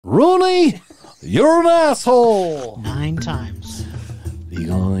Rooney, you're an asshole. 9 times. We're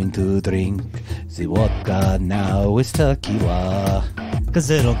going to drink the vodka now with tequila. Because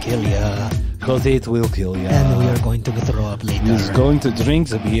it'll kill ya. Because it will kill you. And we are going to throw up later. He's going to drink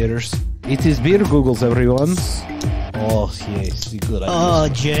the beers. It is beer Googles, everyone. Oh, yes, the good Oh,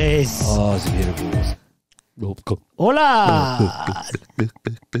 ideas. jeez. Oh, the beer Googles. Hola.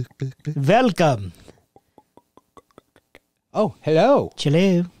 Welcome. Oh, hello.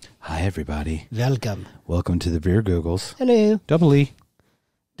 Hello. Hi, everybody. Welcome. Welcome to the Beer Googles. Hello. Double E.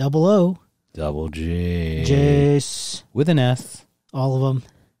 Double O. Double J. Jace. With an S. All of them.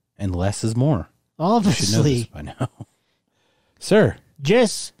 And less is more. You should know this Obviously. by now. Sir.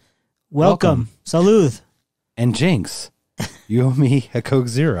 Jace. Welcome. Salud. And Jinx. You owe me a Coke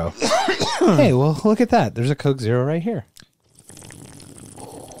Zero. Hey, well, look at that. There's a Coke Zero right here.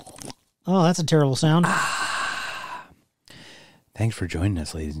 Oh, that's a terrible sound. Thanks for joining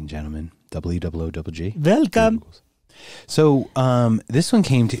us, ladies and gentlemen. WOOG. Welcome. So, this one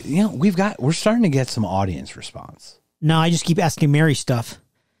came to, we're starting to get some audience response. No, I just keep asking Mary stuff.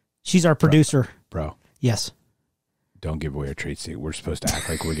 She's our producer. Bro, Yes. don't give away our trade secret. We're supposed to act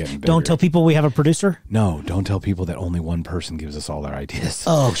like we're getting bigger. Don't tell people we have a producer. No, don't tell people that only one person gives us all their ideas.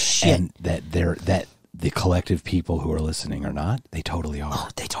 Oh, shit. And that the collective people who are listening are not. They totally are. Oh,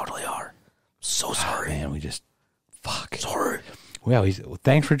 they totally are. So sorry. Man, we just, fuck. Sorry. Well,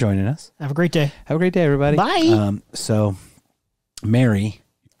 thanks for joining us. Have a great day. Have a great day, everybody. Bye. So, Mary,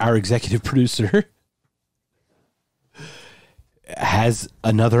 our executive producer, has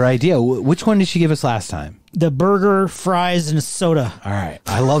another idea. Which one did she give us last time? The burger, fries, and a soda. All right.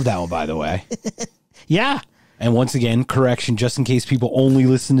 I love that one, by the way. Yeah. And once again, correction, just in case people only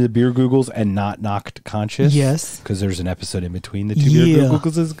listen to Beer Googles and not Knocked Conscious. Yes. Because there's an episode in between the two Beer Yeah.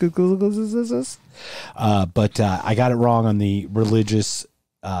 Googles. But I got it wrong on the religious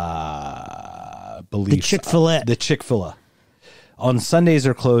beliefs. The Chick-fil-A. The Chick-fil-A. On Sundays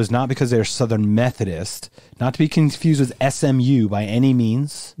they're closed, not because they're Southern Methodist, not to be confused with SMU by any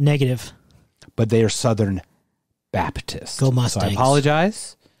means, Negative. but they are Southern Baptist. Go So Mustangs. I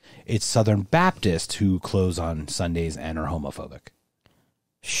apologize. It's Southern Baptist who close on Sundays and are homophobic.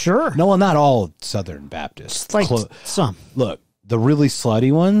 Sure. No, well, not all Southern Baptists. Just like some. Look, the really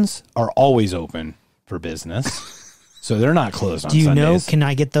slutty ones are always open for business, so they're not closed on Do you know? Sundays. Can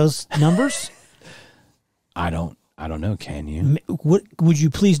I get those numbers? I don't know. Can you? What would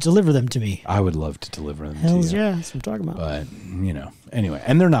you please deliver them to me? I would love to deliver them Hells to you. yeah, that's what I'm talking about. But, anyway.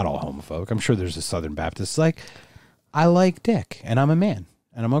 And they're not all homophobic. I'm sure there's a Southern Baptist like, I like dick, and I'm a man,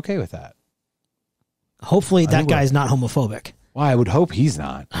 and I'm okay with that. Hopefully that will. guy's not homophobic. Well, I would hope he's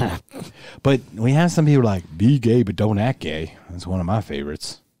not. But we have some people like, be gay, but don't act gay. That's one of my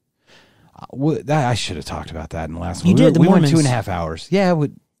favorites. I should have talked about that in the last one. You did, the we went Mormons. 2.5 hours. Yeah, we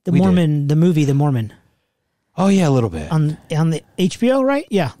Mormon, the movie, The Mormon. Oh, yeah, a little bit. On the HBO, right?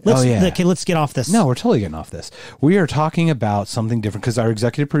 Yeah. Okay, let's get off this. No, we're totally getting off this. We are talking about something different because our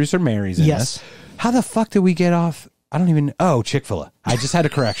executive producer, Mary's in Yes. this. How the fuck did we get off? I don't even... Oh, Chick-fil-A. I just had a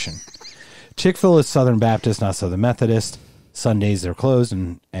correction. Chick-fil-A is Southern Baptist, not Southern Methodist. Sundays they're closed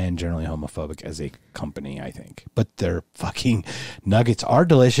and generally homophobic as a company, I think. But their fucking nuggets are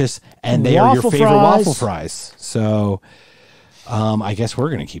delicious, and they are your Waffle favorite fries. waffle fries. So... I guess we're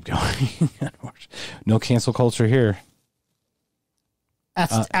going to keep going. No cancel culture here.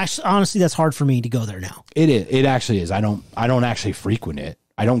 That's actually, honestly, that's hard for me to go there now. It is. It actually is. I don't actually frequent it.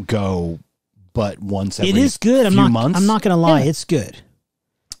 I don't go but once every It is good. few months. I'm not going to lie. Yeah. It's good.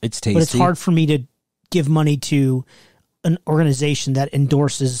 It's tasty. But it's hard for me to give money to an organization that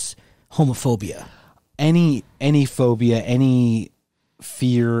endorses homophobia. Any phobia, any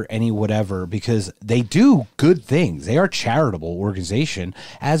fear, any whatever, because they do good things. They are a charitable organization,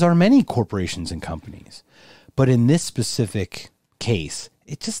 as are many corporations and companies. But in this specific case,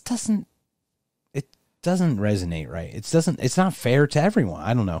 it just doesn't resonate right. It's not fair to everyone.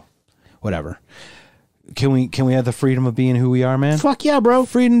 I don't know. Whatever. Can we have the freedom of being who we are, man? Fuck yeah, bro.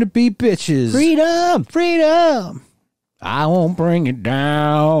 Freedom to be bitches. Freedom. I won't bring it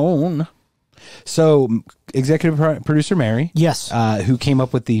down. So, executive producer Mary, Yes. who came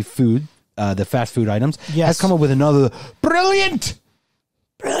up with the fast food items, Yes. has come up with another brilliant.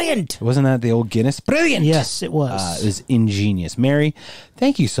 Wasn't that the old Guinness? Brilliant. Yes, it was. It was ingenious. Mary,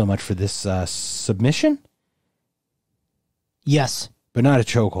 thank you so much for this submission, Yes. but not a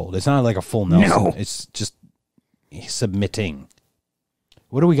chokehold. It's not like a full Nelson. No. It's just submitting.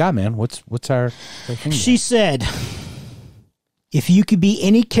 What do we got, man? What's our thing? She said, if you could be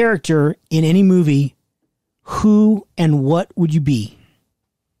any character in any movie, who and what would you be?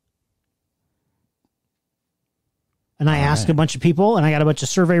 And I asked a bunch of people, and I got a bunch of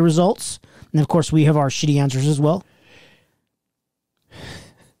survey results. And, of course, we have our shitty answers as well.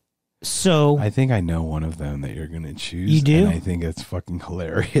 So I think I know one of them that you're going to choose. You do? And I think it's fucking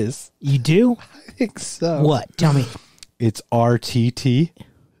hilarious. You do? I think so. What? Tell me. It's RTT.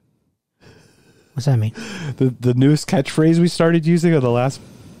 What's that mean? The newest catchphrase we started using on the last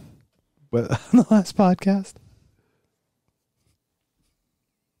podcast.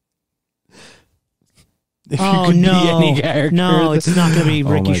 If you could be any character, no, it's not going to be Oh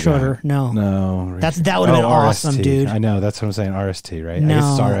Ricky my Schroeder. God. No, No, that would have been awesome, RST. dude. I know, that's what I'm saying. RST, right? No, I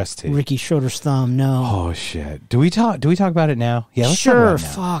guess it's RST. Ricky Schroeder's thumb. No. Oh shit! Do we talk about it now? Yeah, let's talk Sure. about it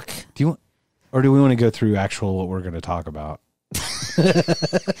now. Fuck. Do you want, or do we want to go through actual what we're going to talk about?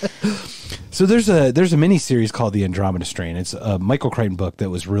 So there's a mini series called The Andromeda Strain. It's a Michael Crichton book that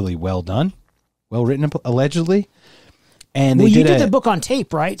was really well done, well written, allegedly. And they you did the book on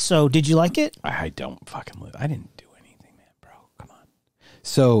tape, right? So did you like it? I don't fucking live. I didn't do anything, man, bro. Come on.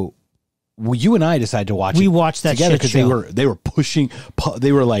 So you and I decided to watch. We watched that together shit show. they were pushing.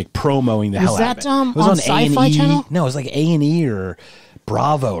 They were like promoting the hell out of it. Was that it was on A&E. Sci-Fi Channel? No, it was like A&E or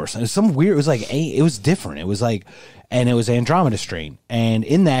Bravo or something. Some weird. It was like it was different. It was like. And it was Andromeda Strain. And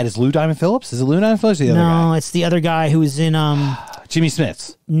in that is Lou Diamond Phillips. Is it Lou Diamond Phillips or the other guy? No, it's the other guy who was in Jimmy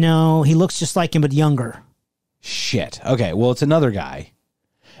Smits. No, he looks just like him but younger. Shit. Okay, well, it's another guy.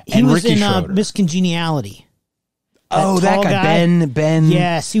 He and was Ricky in Schroeder. Miss Congeniality. That tall guy. Ben.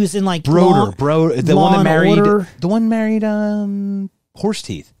 Yes, he was in like Broder. The Law one that and married. Order. The one married Horse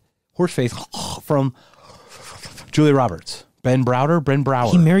Face from Julia Roberts. Ben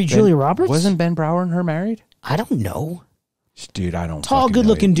Browder. He married Julia Roberts? Wasn't Ben Browder and her married? I don't know. Dude, I don't. Tall, fucking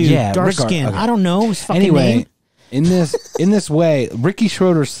good-looking know. dude, Yeah, dark skin. okay. I don't know his fucking Anyway, name. in this way, Ricky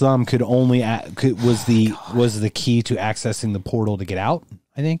Schroeder's thumb was the key to accessing the portal to get out.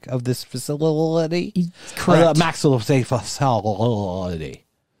 I think of this facility, Correct. maxillary facility,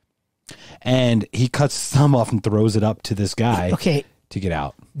 and he cuts his thumb off and throws it up to this guy. Okay, to get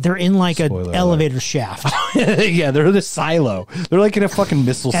out. they're in like an Spoiler elevator shaft. Yeah, they're in a silo. They're like in a fucking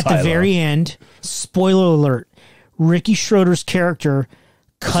missile At silo. the very end, spoiler alert, Ricky Schroeder's character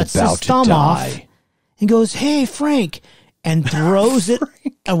cuts his thumb off and goes, "Hey, Frank," and throws it,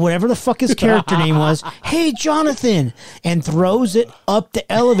 whatever the fuck his character name was, "Hey, Jonathan," and throws it up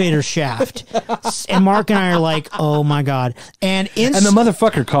the elevator shaft. And Mark and I are like, oh my God. And the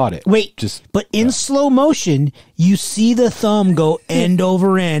motherfucker caught it. But in slow motion, you see the thumb go end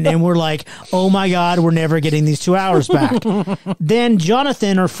over end, and we're like, oh my God, we're never getting these 2 hours back. Then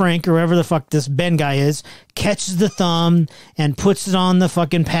Jonathan or Frank or whoever the fuck this Ben guy is catches the thumb and puts it on the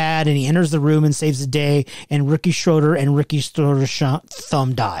fucking pad, and he enters the room and saves the day, and Ricky Schroeder's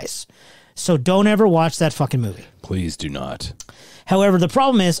thumb dies. So don't ever watch that fucking movie. Please do not. However, the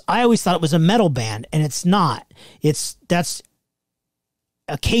problem is I always thought it was a metal band, and it's not. That's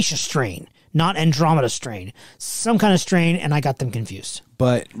Acacia Strain, not Andromeda Strain. Some kind of strain, and I got them confused.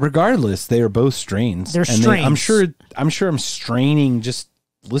 But regardless, they are both strains. They're strains. I'm sure I'm straining just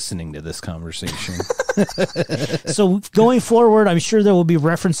listening to this conversation. So going forward, I'm sure there will be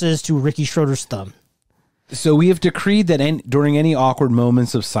references to Ricky Schroeder's thumb. So we have decreed that during any awkward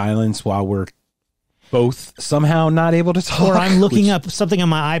moments of silence while we're both somehow not able to talk, or I'm looking up something on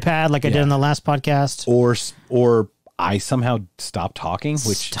my iPad like I did on the last podcast, or I somehow stop talking,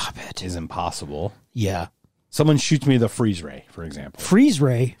 which is impossible. Yeah. Someone shoots me the freeze ray, for example. Freeze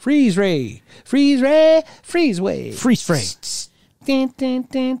ray. Freeze ray. Freeze ray. Freeze way. Freeze ray. Freeze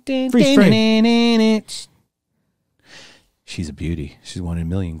frame. She's a beauty. She's 1 in a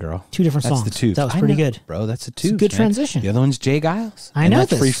million, girl. 2 different songs. That's the two. That was pretty good, bro. That's the it's two. a good transition. The other one's Jay Giles. I know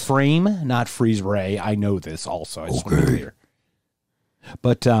that's this. Freeze frame, not freeze ray. I know this also. I just want to be clear.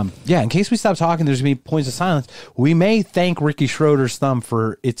 But yeah, in case we stop talking, there's gonna be points of silence. We may thank Ricky Schroeder's thumb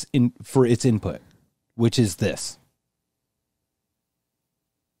for its input, which is this.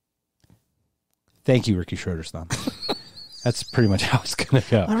 Thank you, Ricky Schroeder's thumb. That's pretty much how it's gonna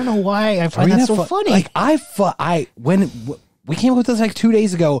go. I don't know why I find that so funny. Like when we came up with this like 2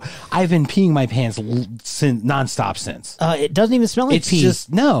 days ago, I've been peeing my pants nonstop since. It doesn't even smell like It's pee.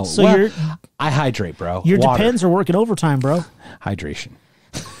 just no. So well, I hydrate, bro. Your Water. Depends are working overtime, bro. Hydration.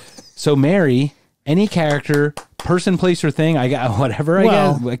 So Mary, any character, person, place, or thing. I got whatever. I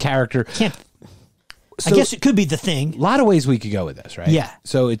got a character. I guess it could be the thing. A lot of ways we could go with this, right? Yeah.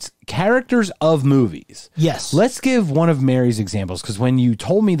 So it's characters of movies. Yes. Let's give one of Mary's examples, because when you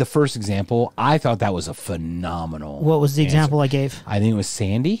told me the first example, I thought that was a phenomenal. What was the answer. example I gave? I think it was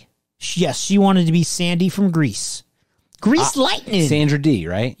Sandy. Yes, she wanted to be Sandy from Grease. Grease Lightning. Sandra D,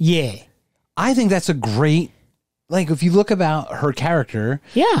 right? Yeah. I think that's a great like if you look about her character,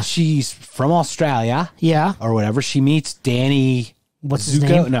 Yeah. she's from Australia, Yeah. or whatever. She meets Danny. What's Zuko? his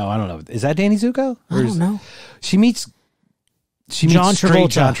name? No, I don't know. Is that Danny Zuko? I don't know. She meets John straight Travolta.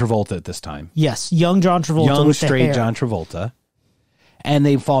 John Travolta at this time. Yes, young John Travolta. Young with the straight hair. John Travolta. And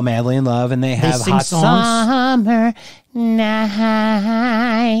they fall madly in love, and they have sing hot songs. summer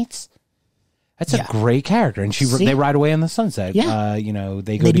nights. That's Yeah. a great character, and See? they ride away in the sunset. Yeah. You know,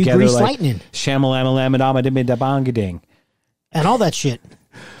 they go They do together Grease like Lightning. shamalama-lama-dama-dimmy-da-bong-a-ding. And all that shit.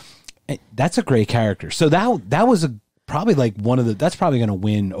 That's a great character. So that was probably like that's probably going to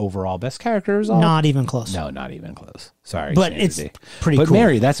win overall best characters. Not even close. No, not even close. Sorry, But Sandy it's D. pretty But cool.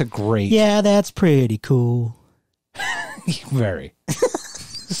 Mary, that's a great. Yeah, that's pretty cool. Very.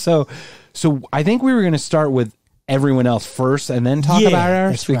 so I think we were going to start with everyone else first and then talk about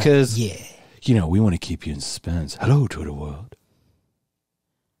ours that's right. because Yeah. you know, we want to keep you in suspense. Hello, Twitter world.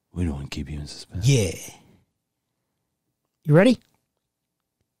 We don't want to keep you in suspense. Yeah. You ready?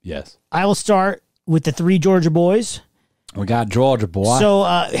 Yes. I will start with the 3 Georgia boys. We got Georgia boy. So,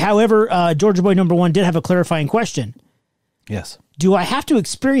 however, Georgia boy number 1 did have a clarifying question. yes. Do I have to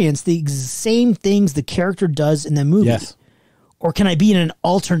experience the same things the character does in the movie? Yes. Or can I be in an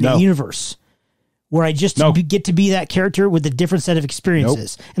alternate No. universe where I just No. get to be that character with a different set of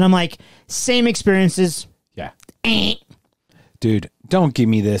experiences? And I'm like, same experiences. Yeah. Eh. Dude, don't give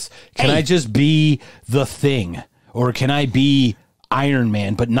me this. Can Hey. I just be the Thing? Or can I be Iron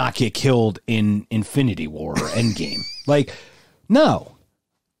Man but not get killed in Infinity War or Endgame? Like, no.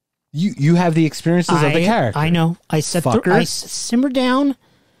 You have the experiences of the character. I know. I set Fucker. I simmer down.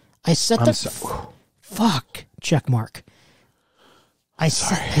 I set I'm the so- fuck check mark. I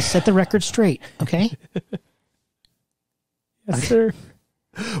set the record straight. Okay. Yes, sir.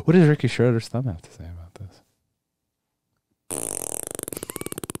 What does Ricky Schroeder's thumb have to say about this?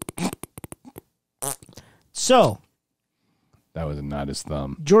 So That was not his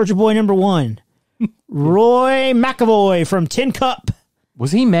thumb. Georgia boy number 1, Roy McAvoy from Tin Cup.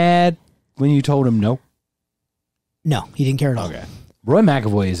 Was he mad when you told him no? No, he didn't care at all. Okay. Roy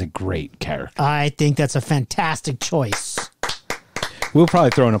McAvoy is a great character. I think that's a fantastic choice. We'll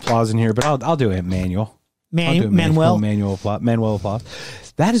probably throw an applause in here, but I'll do it manual. I'll do it Manuel. Manual applause.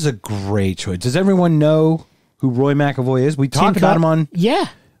 That is a great choice. Does everyone know who Roy McAvoy is? We talked about him on Yeah.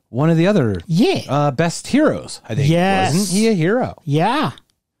 one of the other best heroes, I think. Yes. Wasn't he a hero? Yeah.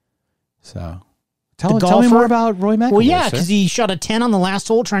 So tell me golfer? more about Roy McAvoy. Well, yeah, sir. because he shot a 10 on the last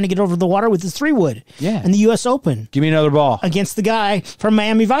hole trying to get over the water with his 3-wood. Yeah. In the U.S. Open Give me another ball. against the guy from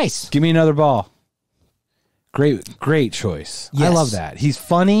Miami Vice. Give me another ball. Great choice. I Yes. love that. He's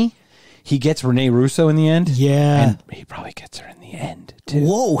funny. He gets Rene Russo in the end. Yeah. And he probably gets her in the end, too.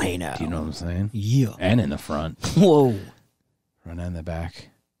 Whoa, hey now. Do you know what I'm saying? Yeah. And in the front. Whoa. Run in the back.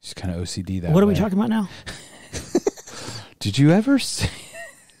 She's kind of OCD that What are we way. talking about now? Did you ever see...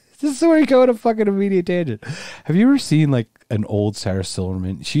 This is where you go on a fucking immediate tangent. Have you ever seen like an old Sarah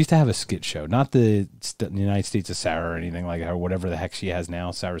Silverman? She used to have a skit show, not the United States of Sarah or anything like that, or whatever the heck she has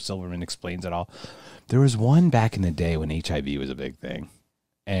now. Sarah Silverman explains it all. There was one back in the day when HIV was a big thing,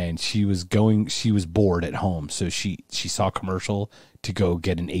 and she was bored at home, so she saw a commercial to go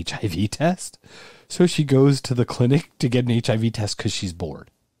get an HIV test. So she goes to the clinic to get an HIV test because she's bored.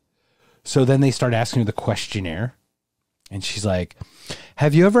 So then they start asking her the questionnaire. And she's like,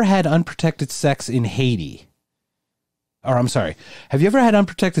 have you ever had unprotected sex in Haiti? Or I'm sorry, have you ever had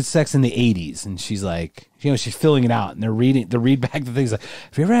unprotected sex in the 80s? And she's like, she's filling it out. And they read back the things like,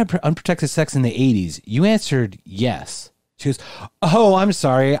 have you ever had unprotected sex in the 80s? You answered yes. She goes, oh, I'm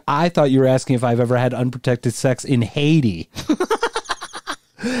sorry. I thought you were asking if I've ever had unprotected sex in Haiti.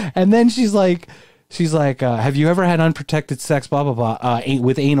 And then she's like, have you ever had unprotected sex, blah, blah, blah,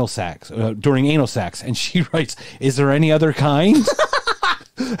 with anal sex, during anal sex? And she writes, is there any other kind?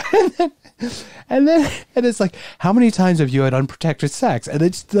 and it's like, how many times have you had unprotected sex? And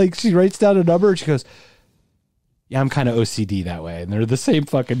it's like, she writes down a number and she goes, yeah, I'm kind of OCD that way. And they're the same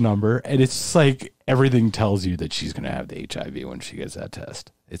fucking number. And it's just like, everything tells you that she's going to have the HIV when she gets that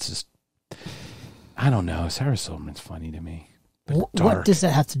test. It's just, I don't know. Sarah Silverman's funny to me. What does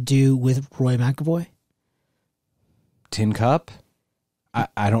that have to do with Roy McAvoy? Tin Cup?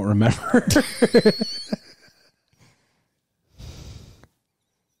 I don't remember.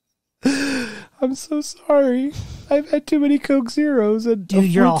 I'm so sorry. I've had too many Coke Zeros. And Dude,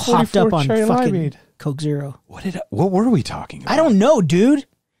 you're all hopped up on cherry fucking limeade. Coke Zero. What were we talking about? I don't know, dude.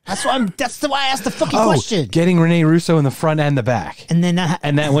 That's why I asked the fucking question. Getting Rene Russo in the front and the back. And then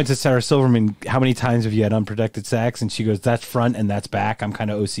that Went to Sarah Silverman. How many times have you had unprotected sex? And she goes, that's front and that's back. I'm kind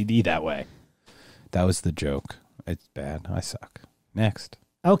of OCD that way. That was the joke. It's bad. I suck. Next.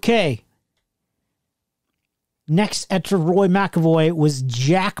 Okay. Next after Roy McAvoy was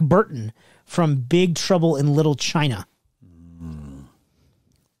Jack Burton from Big Trouble in Little China.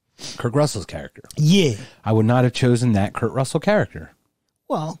 Kurt Russell's character. Yeah. I would not have chosen that Kurt Russell character.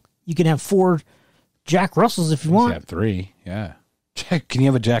 Well, you can have 4 Jack Russells if you You want. have 3, yeah. Can you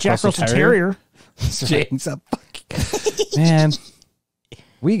have a Jack Russell Terrier. James up. Man,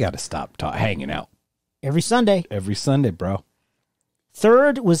 we got to stop hanging out. Every Sunday. Every Sunday, bro.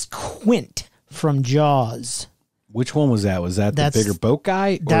 Third was Quint from Jaws. Which one was that? Was that the bigger boat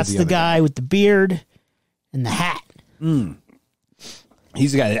guy? That's the guy with the beard and the hat.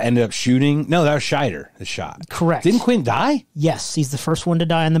 He's the guy that ended up shooting. No, that was Scheider that shot. Correct. Didn't Quint die? Yes, he's the first one to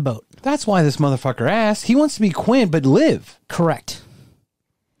die on the boat. That's why this motherfucker asked. He wants to be Quint, but live. Correct.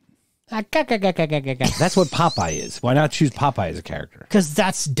 That's what Popeye is. Why not choose Popeye as a character? Because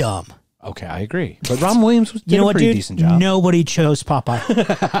that's dumb. Okay, I agree. But Ron Williams did a pretty decent job. Nobody chose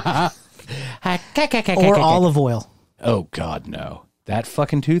Popeye. Or olive oil. Oh, God, no. That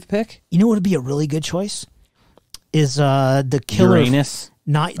fucking toothpick? You know what would be a really good choice? Is the killer. Uranus?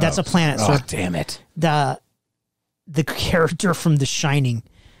 Not, that's a planet. Oh, So damn it. the character from The Shining.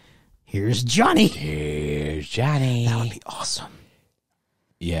 Here's Johnny. Here's Johnny. That would be awesome.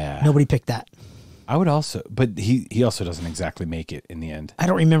 Yeah. Nobody picked that. I would also, but he also doesn't exactly make it in the end. I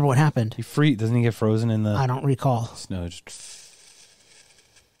don't remember what happened. Doesn't he get frozen in the I don't recall. snow?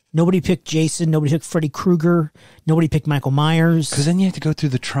 Nobody picked Jason. Nobody picked Freddy Krueger. Nobody picked Michael Myers. Because then you have to go through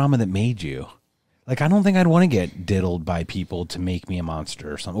the trauma that made you. Like, I don't think I'd want to get diddled by people to make me a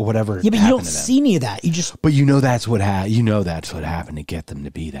monster or something, or whatever. Yeah, but you don't to them. see any of that. You just. But that's what happened to get them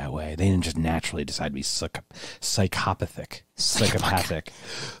to be that way. They didn't just naturally decide to be psychopathic. Psychopathic.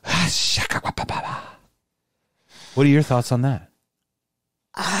 What are your thoughts on that?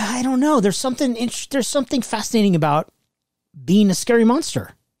 I don't know. There's something fascinating about being a scary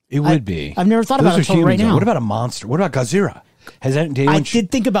monster. It would be. I've never thought about it until right now. What about a monster? What about Godzilla? I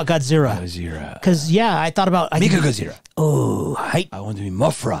did think about Godzilla. Because, I thought about... Mega Godzilla. Oh, I want to be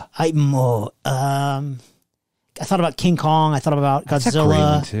Mufra. I thought about King Kong. I thought about That's a great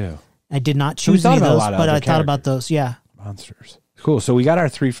Godzilla. one too. I did not choose any of those, but I thought about those, yeah. Monsters. Cool. So we got our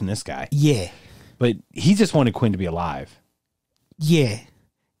 3 from this guy. Yeah. But he just wanted Quinn to be alive. Yeah.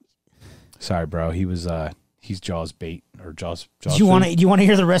 Sorry, bro. He's Jaws bait or Jaws. Do you want to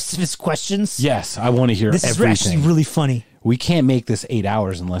hear the rest of his questions? Yes, I want to hear this everything. This is actually really funny. We can't make this 8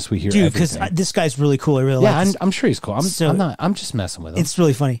 hours unless we hear everything. Dude, because this guy's really cool. I really like this. I'm sure he's cool. I'm just messing with him. It's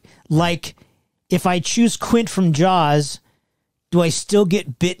really funny. Like, if I choose Quint from Jaws, do I still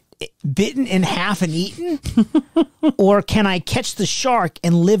get bitten in half and eaten? Or can I catch the shark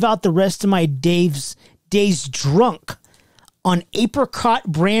and live out the rest of my days drunk on apricot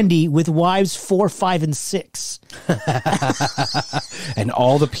brandy with wives 4, 5, and 6? And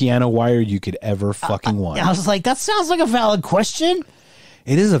all the piano wire you could ever fucking want. I was like, that sounds like a valid question.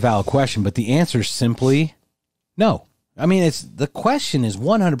 It is a valid question, but the answer is simply no. I mean, the question is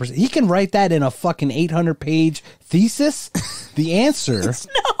 100%. He can write that in a fucking 800-page thesis. The answer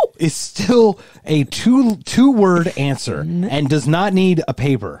is still a two-word answer and does not need a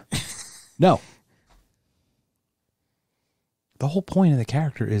paper. No. The whole point of the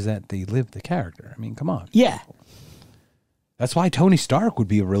character is that they live the character. I mean, come on. Yeah. That's why Tony Stark would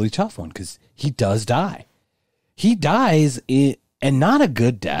be a really tough one, because he does die. He dies, and not a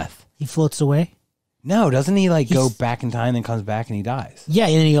good death. He floats away. No, doesn't he go back in time, then comes back and he dies? Yeah,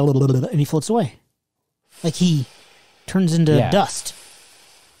 and then he floats away. Like he turns into dust.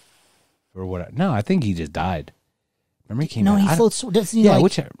 Or what? No, I think he just died. Remember he came No, back? he floats. Doesn't he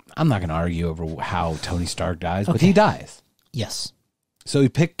I'm not going to argue over how Tony Stark dies, but he dies. Yes. So he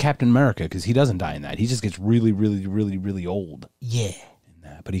picked Captain America because he doesn't die in that. He just gets really, really, really, really old. Yeah. In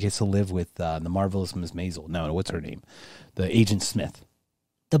that. But he gets to live with the marvelous Miss Maisel. No, what's her name? The Agent Smith.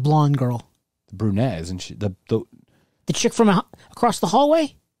 The blonde girl. The brunette, isn't she? The chick from across the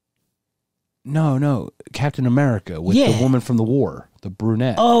hallway? No. Captain America with the woman from the war. The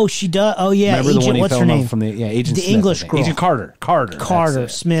brunette. Oh, she does. Oh, yeah. Remember Agent, the one he what's fell her in love name? From Agent the Smith, English girl. Agent Carter. Carter.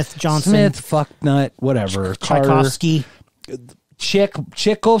 Smith, Johnson. Smith, fucknut, whatever. Tchaikovsky.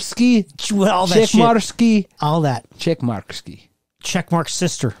 Tchaikovsky. All that Checkmarsky. All that. Checkmarsky. Checkmark's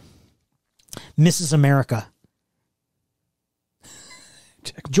sister. Mrs. America.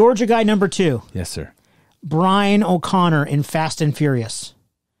 Georgia guy number 2. Yes, sir. Brian O'Connor in Fast and Furious.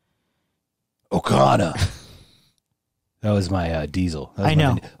 O'Connor. That was my Diesel. I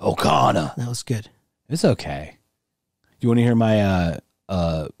know. O'Connor. That was good. It's okay. You want to hear my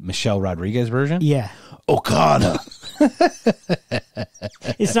Michelle Rodriguez version? Yeah. O'Connor.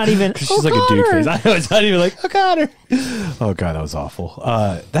 It's not even. She's like a dude face. I know, it's not even like O'Connor. Oh god, that was awful.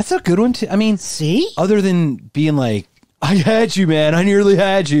 That's a good one too. I mean, see, other than being like, I had you, man. I nearly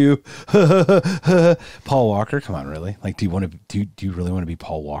had you. Paul Walker, come on, really? Like, do you really want to be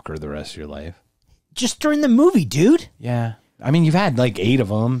Paul Walker the rest of your life? Just during the movie, dude. Yeah. I mean, you've had like 8 of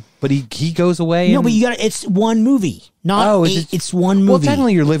them, but he goes away. No, but you got it's one movie, not 8. It's one movie. Well,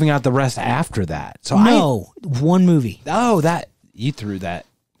 technically, you're living out the rest after that. So one movie. That you threw that.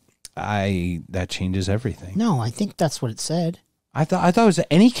 That changes everything. No, I think that's what it said. I thought it was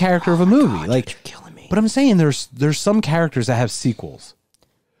any character of a movie. God, like, you're killing me. But I'm saying there's some characters that have sequels.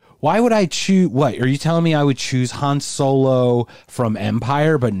 Why would I choose? What are you telling me? I would choose Han Solo from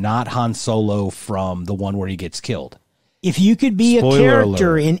Empire, but not Han Solo from the one where he gets killed. If you could be Spoiler a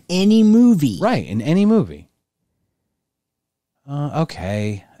character alert. in any movie, Right, in any movie.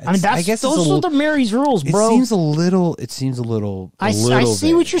 Okay. I mean, I guess those are the Mary's rules, bro. It seems a little. I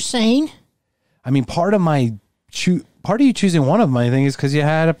see what you're saying. I mean, part of you choosing one of them, I think, is because you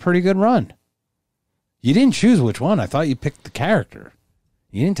had a pretty good run. You didn't choose which one. I thought you picked the character.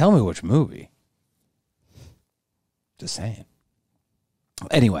 You didn't tell me which movie. Just saying.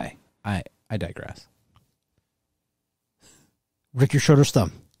 Anyway, I digress. Rick your shoulders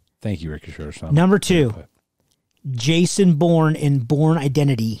thumb. Thank you, Rick your shoulders thumb. Number 2, Jason Bourne in Bourne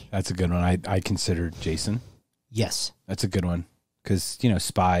Identity. That's a good one. I considered Jason. Yes. That's a good one. Because,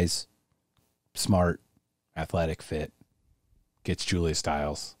 spies, smart, athletic, fit, gets Julia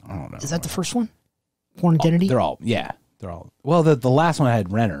Stiles. I don't know. Is that the first one? Bourne Identity? They're all. Well, the last one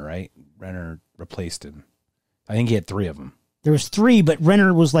had Renner, right? Renner replaced him. I think he had 3 of them. There was 3, but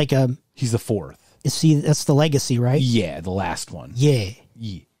Renner was like a... He's the 4th. See, that's the legacy, right? Yeah, the last one. Yeah.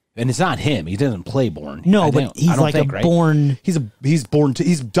 And it's not him. He doesn't play Bourne. No, but he's like a right? Bourne... He's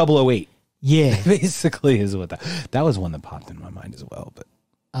 008. Yeah. Basically is what that was one that popped in my mind as well. But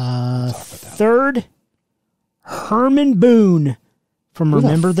third, Herman Boone from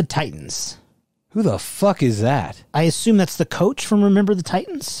Remember the Titans. Who the fuck is that? I assume that's the coach from Remember the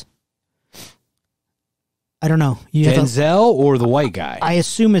Titans. I don't know. Denzel or the white guy? I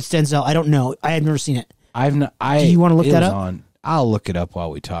assume it's Denzel. I don't know. I have never seen it. Do you want to look that up? I'll look it up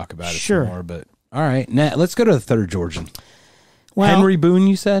while we talk about it sure. some more. But all right, now let's go to the third Georgian. Well, Henry Boone,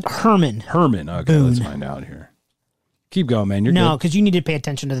 you said? Herman. Okay, Boone. Let's find out here. Keep going, man. You're No, good. because you need to pay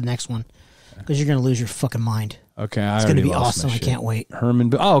attention to the next one. Because you're going to lose your fucking mind. Okay, it's going to be awesome. I can't wait. Herman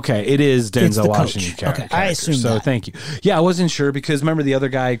Boone. Oh, okay. It is Denzel Washington character. Okay, I assume so. that. Thank you. Yeah, I wasn't sure because remember the other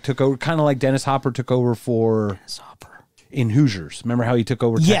guy took over, kind of like Dennis Hopper took over for in Hoosiers. Remember how he took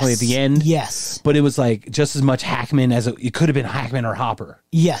over technically at the end? Yes. But it was like just as much Hackman as it could have been Hackman or Hopper.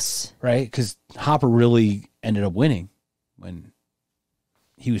 Yes. Right? Because Hopper really ended up winning when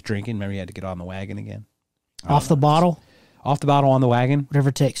he was drinking. Remember he had to get on the wagon again. Off the bottle? Off the bottle, on the wagon? Whatever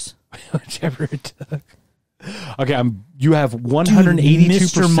it takes. Whichever it took. Okay, you have 182%.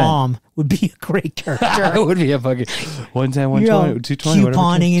 Mr. Mom would be a great character. It would be a fucking 110, 120, 220,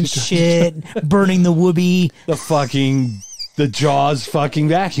 couponing and shit, burning the whoopee. The Jaws fucking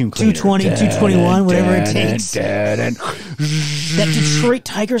vacuum cleaner. 220, 221, whatever it takes. That Detroit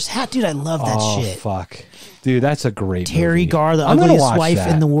Tigers hat, dude, I love that shit. Oh, fuck. Dude, that's a great Terry movie. Garr, the ugliest wife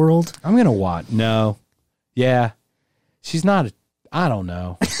in the world. I'm going to watch. No. Yeah. She's not, I don't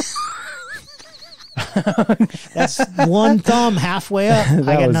know. That's one thumb halfway up.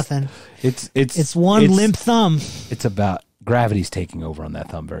 I got nothing. It's one limp thumb. It's about gravity's taking over on that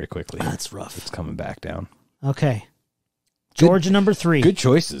thumb very quickly. That's rough. It's coming back down. Okay. Georgia number 3. Good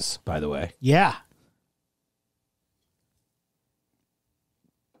choices, by the way. Yeah.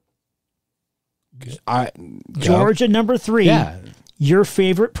 Georgia number 3. Yeah. Your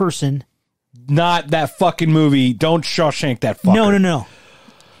favorite person. Not that fucking movie. Don't Shawshank that fucker. No.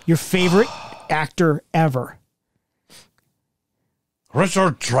 Your favorite actor ever.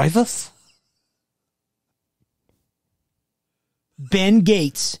 Richard Dreyfuss? Ben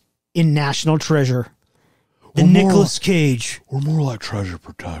Gates in National Treasure. The Nicolas Cage. We're more like treasure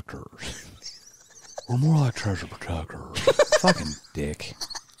protectors. Fucking dick.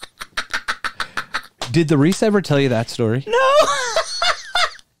 Did the Reese ever tell you that story? No.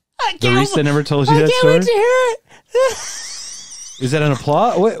 The Reese never told you that story? I can't wait to hear it. Is that an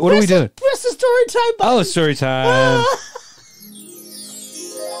applause? What are we doing? Press the story time button. Oh, story time.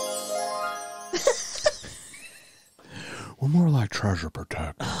 We're more like treasure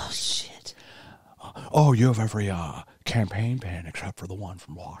protectors. Oh, shit. Oh, you have every campaign pen except for the one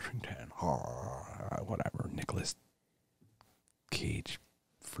from Washington. Whatever. Nicolas Cage.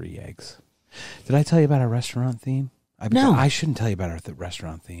 Free eggs. Did I tell you about our restaurant theme? No. I shouldn't tell you about our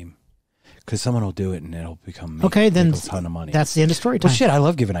restaurant theme. Because someone will do it and it'll become then a ton of money. That's the end of story time. Well, shit, I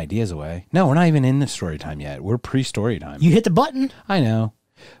love giving ideas away. No, we're not even in the story time yet. We're pre-story time. You hit the button. I know.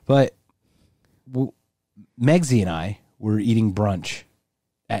 But Megsy and I were eating brunch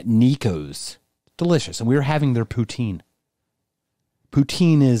at Nico's. Delicious. And we were having their poutine.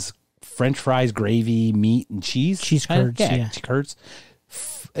 Poutine is French fries, gravy, meat, and cheese. Cheese curds, yeah. Cheese curds.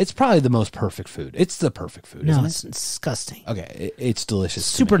 It's probably the most perfect food. It's the perfect food, No, isn't it's it? disgusting. Okay, it's delicious.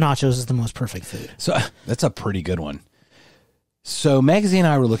 Super nachos is the most perfect food. So that's a pretty good one. So Megsy and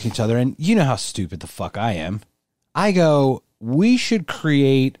I were looking at each other, and you know how stupid the fuck I am. I go, we should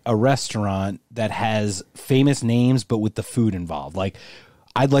create a restaurant that has famous names, but with the food involved. Like,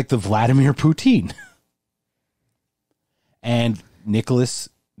 I'd like the Vladimir Poutine. And Nicholas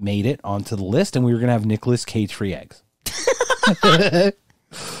made it onto the list, and we were going to have Nicholas cage-free eggs.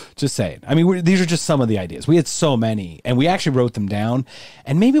 Just saying. I mean, these are just some of the ideas. We had so many, and we actually wrote them down.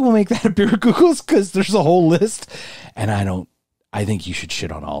 And maybe we'll make that a Beer Googles because there's a whole list. And I think you should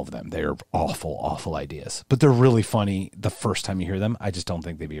shit on all of them. They're awful, awful ideas. But they're really funny the first time you hear them. I just don't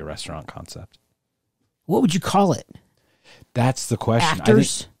think they'd be a restaurant concept. What would you call it? That's the question.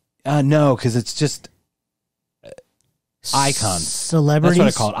 Actors? No, because it's just icons. Celebrities?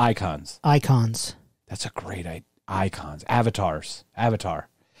 That's what I call it, icons. Icons. That's a great idea. Icons. Avatars.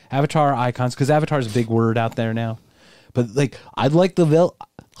 Avatar icons, because Avatar is a big word out there now. But, like, I'd like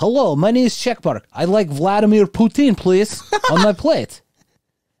hello, my name is Checkmark. I'd like Vladimir Putin, please, on my plate.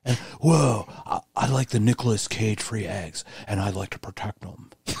 And, whoa, I like the Nicolas Cage-free eggs, and I'd like to protect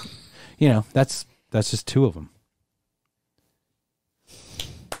them. You know, that's just two of them.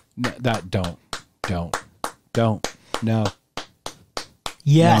 No.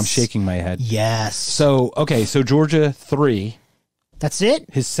 Yes. No, I'm shaking my head. Yes. So, okay, so Georgia 3. That's it?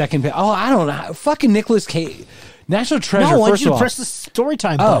 His second pick. Oh, I don't know. Fucking Nicolas Cage. National Treasure, No, I want first you of to all. press the story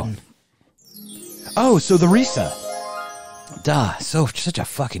time button. Oh, so the Risa. Duh. Such a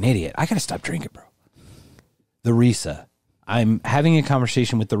fucking idiot. I gotta stop drinking, bro. The Risa. I'm having a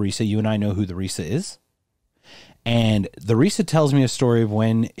conversation with the Risa. You and I know who the Risa is. And the Risa tells me a story of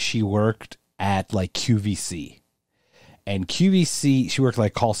when she worked at, like, QVC. And QVC, she worked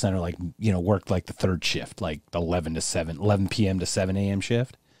like call center, like, you know, worked like the third shift, like the 11 p.m. to 7 a.m.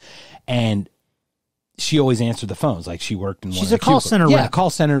 shift. And she always answered the phones. Like, she worked in one She's of a the call cubicles. center Yeah, rep.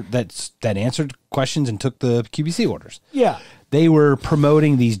 call center that answered questions and took the QVC orders. Yeah. They were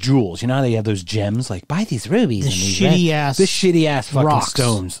promoting these jewels. You know how they have those gems? Like, buy these rubies. The and these shitty ass fucking rocks.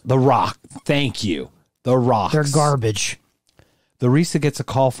 stones. The rock. Thank you. The rocks. They're garbage. The Risa gets a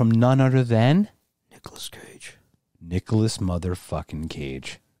call from none other than Nicolas Cage. Nicolas motherfucking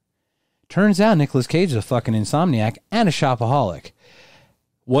Cage. Turns out Nicolas Cage is a fucking insomniac and a shopaholic.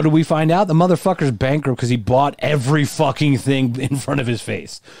 What do we find out? The motherfucker's bankrupt because he bought every fucking thing in front of his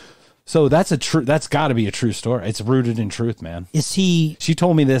face. So that's got to be a true story. It's rooted in truth, man. She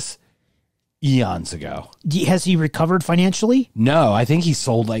told me this eons ago. Has he recovered financially? No, I think he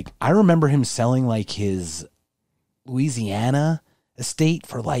sold, like, I remember him selling, like, his Louisiana estate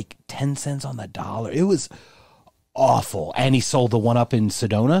for like 10 cents on the dollar. It was awful. And he sold the one up in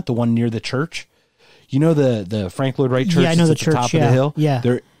Sedona, the one near the church. You know the Frank Lloyd Wright church? Yeah, I know the at church. The top of the hill.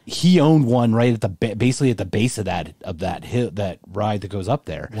 Yeah, he owned one right at basically at the base of that hill, that ride that goes up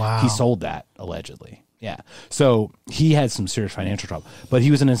there. Wow. He sold that allegedly. Yeah. So he had some serious financial trouble, but he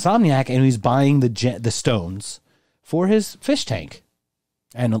was an insomniac and he was buying the stones for his fish tank,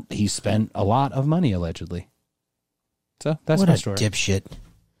 and he spent a lot of money allegedly. So that's what my a story. Dipshit.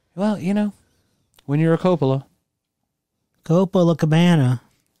 Well, you know, when you're a Coppola Cabana.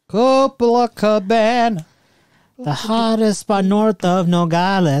 The hottest spot north of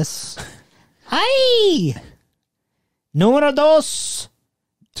Nogales. Ay! Número dos.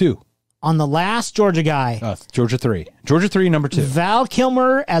 2. On the last Georgia guy. Georgia 3. Georgia 3, number 2. Val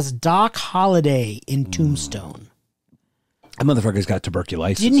Kilmer as Doc Holliday in Tombstone. That motherfucker's got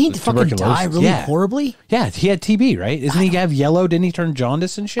tuberculosis. Didn't he fucking die really horribly? Yeah, he had TB, right? Isn't he have yellow? Didn't he turn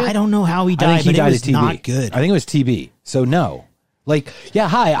jaundice and shit? I don't know how he I died, think he but died it was of TB. not good. I think it was TB. So no. Like, yeah,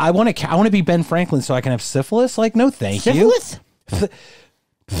 hi, I want to be Ben Franklin so I can have syphilis? Like, no thank Syphilis? you.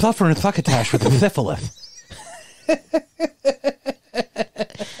 Suffering thuckatash with syphilis.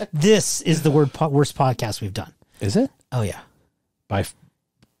 This is the worst podcast we've done. Is it? Oh, yeah. By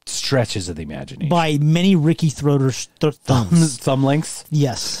stretches of the imagination. By many Ricky Throder's thumbs. Thumb lengths?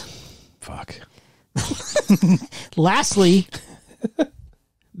 Yes. Fuck. Lastly,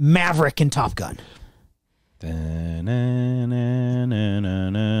 Maverick and Top Gun.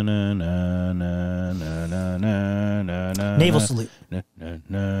 Naval salute.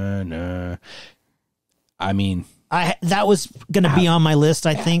 I mean, That was going to be on my list,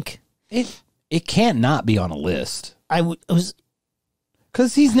 I think. It can't not be on a list. I was.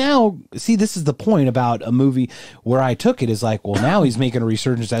 Because he's now, see, this is the point about a movie where I took it is like, well, now he's making a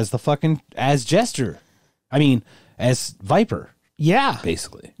resurgence as Jester. I mean, as Viper. Yeah.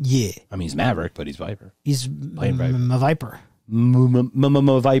 Basically. Yeah. I mean, he's Maverick, but he's Viper. He's playing Viper. A Viper.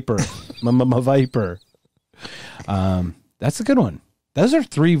 Viper. Viper. That's a good one. Those are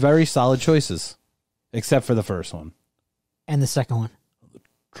 3 very solid choices, except for the first one. And the second one.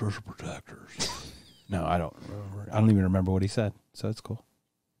 Treasure Protectors. No, I don't remember. I don't even remember what he said, so it's cool.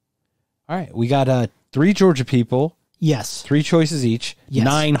 All right, we got 3 Georgia people. Yes. 3 choices each. Yes.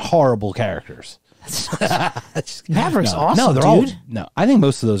 9 horrible characters. Maverick's awesome, no, they're dude. all. No, I think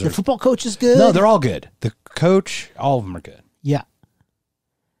most of those are. The football coach is good. No, they're all good. The coach, all of them are good. Yeah.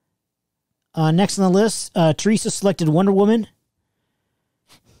 Next on the list, Teresa selected Wonder Woman.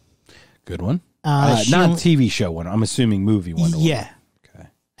 Good one. Not TV show one. I'm assuming movie Wonder Woman. Yeah. Okay.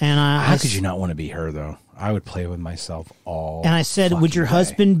 And how could you not want to be her though? I would play with myself all. And I said, would your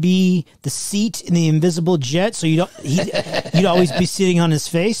husband be the seat in the invisible jet so you'd always be sitting on his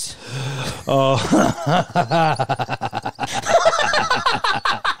face? Oh.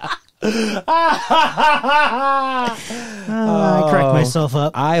 I cracked myself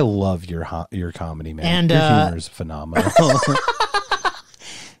up. I love your comedy, man. And your humor is phenomenal.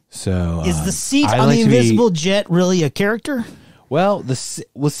 So, is the seat on the invisible jet really a character? Well,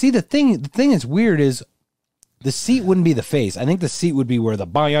 see, the thing that's weird is the seat wouldn't be the face. I think the seat would be where the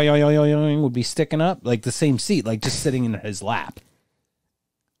would be sticking up, like the same seat, like just sitting in his lap.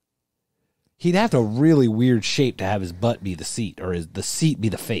 He'd have a really weird shape to have his butt be the seat, or the seat be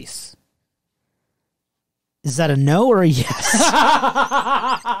the face. Is that a no or a yes?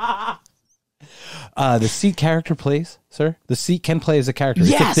 The seat character plays, sir. The seat can play as a character.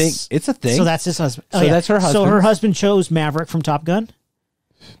 Yes! It's a thing. So that's his husband. So that's her husband. So her husband chose Maverick from Top Gun?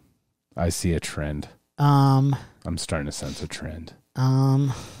 I see a trend. I'm starting to sense a trend.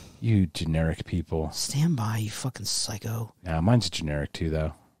 You generic people. Stand by, you fucking psycho. Yeah, mine's generic too,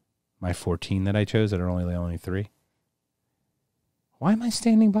 though. My 14 that I chose that are only 3. Why am I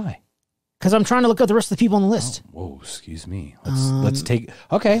standing by? Because I'm trying to look at the rest of the people on the list. Oh, whoa, excuse me.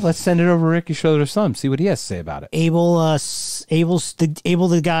 Let's send it over Ricky Schroeder's son. See what he has to say about it. Abel,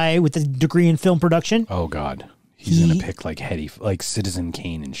 the guy with the degree in film production. Oh God, he's gonna pick like Citizen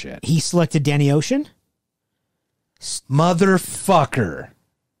Kane and shit. He selected Danny Ocean. Motherfucker.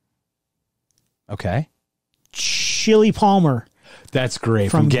 Okay. Chili Palmer. That's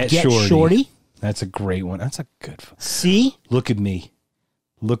great from Get Shorty. That's a great one. That's a good one. See? Look at me.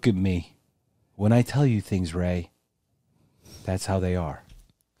 Look at me. When I tell you things, Ray, that's how they are.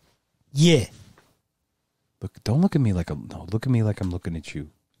 Yeah. Don't look at me like look at me like I'm looking at you.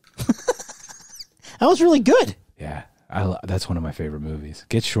 That was really good. Yeah. That's one of my favorite movies.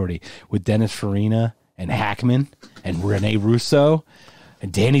 Get Shorty with Dennis Farina and Hackman and Rene Russo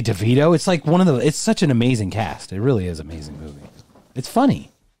and Danny DeVito. It's like it's such an amazing cast. It really is an amazing movie. It's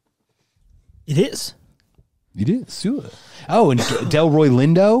funny. It is. You did. Oh, and Delroy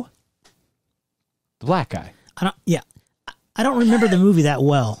Lindo, the black guy. I don't remember the movie that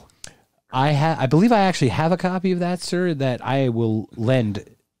well. I believe I actually have a copy of that, sir, that I will lend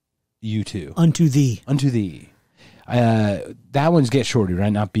you to. Unto thee. That one's Get Shorty,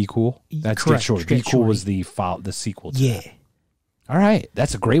 right? Not Be Cool. That's correct. Get Shorty. Be Cool was the sequel to that. All right,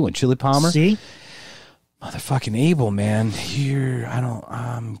 that's a great one. Chili Palmer. See? Motherfucking Abel, man.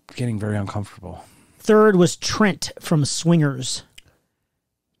 I'm getting very uncomfortable. Third was Trent from Swingers.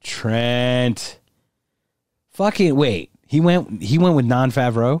 Trent. Fucking wait. He went with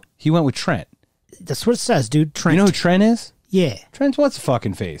Non-Favreau. He went with Trent. That's what it says, dude. Trent. You know who Trent is? Yeah. Trent's what's the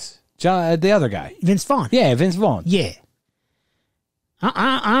fucking face? John, the other guy. Vince Vaughn. Yeah, Vince Vaughn. Yeah.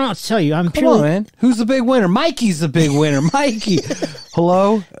 I don't know what to tell you. Come on, man. Who's the big winner? Mikey's the big winner. Mikey.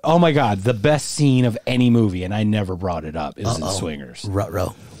 Hello? Oh, my God. The best scene of any movie, and I never brought it up, is in Swingers.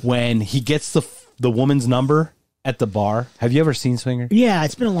 Ruh-roh. When he gets the woman's number at the bar. Have you ever seen Swingers? Yeah,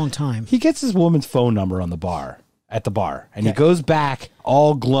 it's been a long time. He gets his woman's phone number at the bar, and he goes back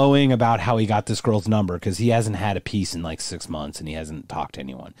all glowing about how he got this girl's number because he hasn't had a piece in like 6 months, and he hasn't talked to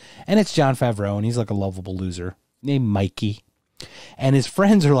anyone. And it's Jon Favreau, and he's like a lovable loser named Mikey. And his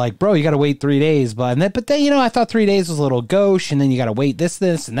friends are like, bro, you got to wait 3 days. But then, I thought 3 days was a little gauche, and then you got to wait this,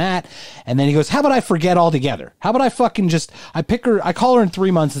 and that. And then he goes, how about I forget altogether? How about I fucking I call her in 3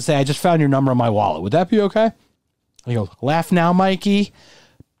 months and say, I just found your number in my wallet. Would that be okay? He goes, laugh now, Mikey,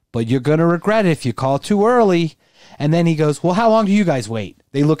 but you're going to regret it if you call too early. And then he goes, well, how long do you guys wait?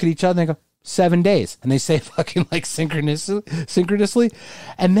 They look at each other and they go, 7 days. And they say fucking like synchronously.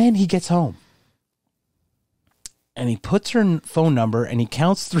 And then he gets home. and he puts her phone number and he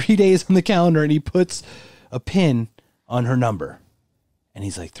counts 3 days on the calendar and he puts a pin on her number. And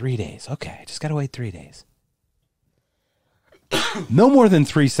he's like, 3 days. Okay, I just got to wait 3 days. No more than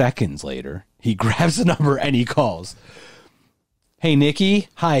 3 seconds later, he grabs the number and he calls. Hey, Nikki.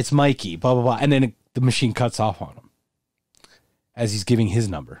 Hi, it's Mikey. Blah, blah, blah. And then the machine cuts off on him as he's giving his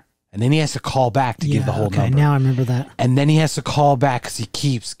number. And then he has to call back to give the whole number. Now I remember that. And then he has to call back because he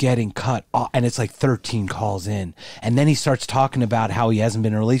keeps getting cut off. And it's like 13 calls in. And then he starts talking about how he hasn't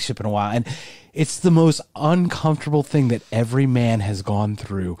been in a relationship in a while. And it's the most uncomfortable thing that every man has gone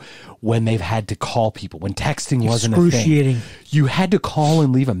through when they've had to call people, when texting wasn't a thing. Excruciating. You had to call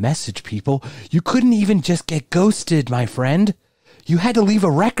and leave a message, people. You couldn't even just get ghosted, my friend. You had to leave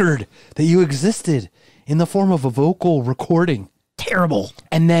a record that you existed in the form of a vocal recording. Terrible.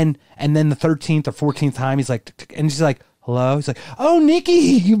 And then the 13th or 14th time, he's like, and she's like, hello? He's like, oh, Nikki,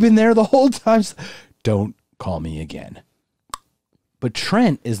 you've been there the whole time. Don't call me again. But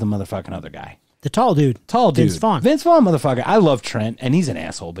Trent is the motherfucking other guy. The tall dude. Vince Vaughn. Vince Vaughn, motherfucker. I love Trent, and he's an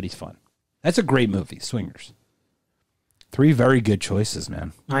asshole, but he's fun. That's a great movie, Swingers. 3 very good choices,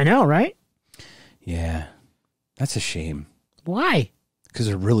 man. I know, right? Yeah. That's a shame. Why? Because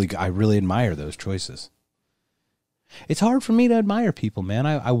I really admire those choices. It's hard for me to admire people, man.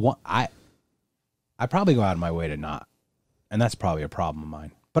 I probably go out of my way to not, and that's probably a problem of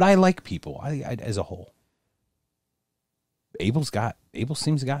mine. But I like people. I as a whole. Abel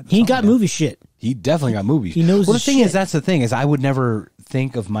seems to got. He got movie shit. He definitely got movies. He knows. Well, the his thing shit. is, that's the thing is, I would never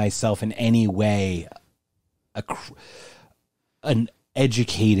think of myself in any way an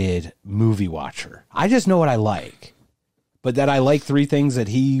educated movie watcher. I just know what I like, but that I like 3 things that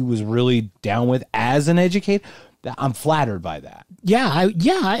he was really down with as an educator. I'm flattered by that. Yeah,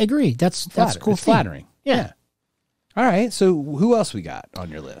 I agree. That's cool. It's flattering. Yeah. All right. So who else we got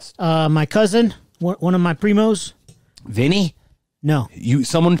on your list? My cousin, one of my primos. Vinny? No.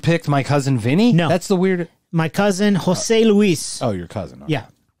 Someone picked my cousin Vinny? No. That's the weird. My cousin Jose Luis. Oh, your cousin. Okay.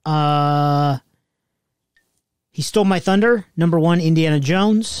 Yeah. He stole my thunder. Number 1, Indiana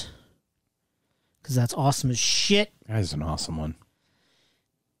Jones. Because that's awesome as shit. That is an awesome one.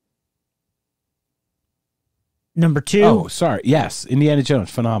 Number 2. Oh, sorry. Yes, Indiana Jones,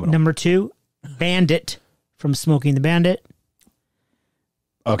 phenomenal. Number 2, Bandit from Smokey and the Bandit.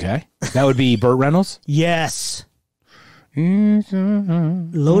 Okay, that would be Burt Reynolds. Yes.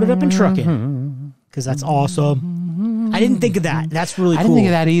 Loaded up and trucking, because that's awesome. I didn't think of that. That's really cool. I didn't think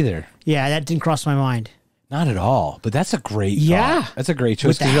of that either. Yeah, that didn't cross my mind. Not at all. But that's a great. Yeah, thought. That's a great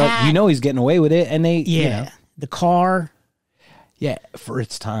choice. With the hat. You know he's getting away with it, and they. Yeah, you know, the car. Yeah, for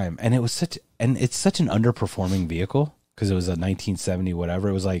its time, and it's such an underperforming vehicle because it was a 1970 whatever.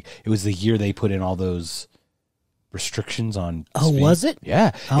 It was the year they put in all those restrictions on. Oh, speed. was it?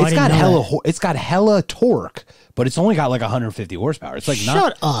 Yeah, it's got hella torque, but it's only got like 150 horsepower. It's like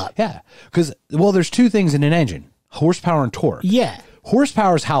shut up. Yeah, because there's 2 things in an engine: horsepower and torque. Yeah,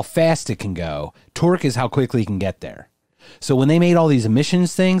 horsepower is how fast it can go. Torque is how quickly it can get there. So when they made all these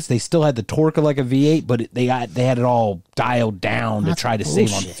emissions things, they still had the torque of like a V8, but they had it all dialed down to try to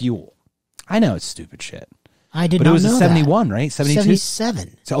save on fuel. I know it's stupid shit. I did but not know it was a 71, that. Right? 72?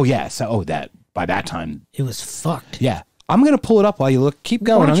 77. So yeah, that by that time it was fucked. Yeah. I'm going to pull it up while you look. Keep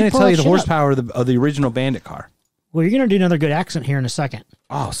going. I'm going to tell you the horsepower of the original Bandit car. Well, you're going to do another good accent here in a second.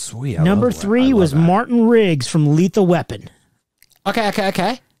 Oh, sweet. Number 3 was Martin Riggs from Lethal Weapon.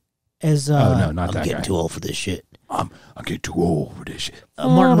 Okay. As oh no, not that I'm getting guy. too old for this shit. I'm getting too old for this shit.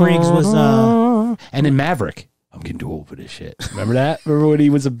 Martin Riggs was and in Maverick, I'm getting too old for this shit. Remember that? Remember when he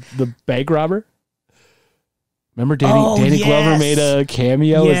was the bank robber? Remember Danny Glover made a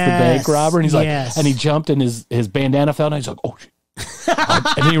cameo as the bank robber, and he's like, and he jumped and his bandana fell down. He's like, oh shit,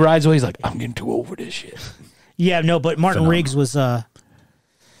 and then he rides away. He's like, I'm getting too old for this shit. Yeah, no, but Martin Riggs was not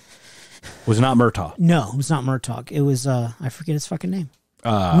Murtaugh. No, it was not Murtaugh. It was I forget his fucking name.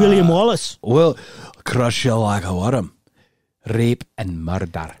 William Wallace. Well, crush you like a worm. Rape and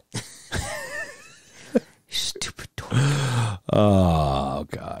murder. Stupid dork. Oh,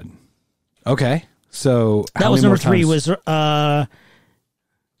 God. Okay. So that was number 3 was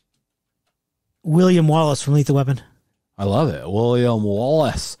William Wallace from Lethal Weapon. I love it. William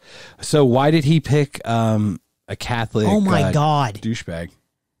Wallace. So why did he pick a Catholic oh my God. douchebag?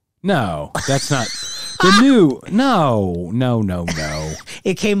 No, that's not the new. No.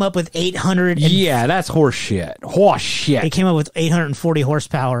 It came up with 800. Yeah, that's horse shit. Horse shit. It came up with 840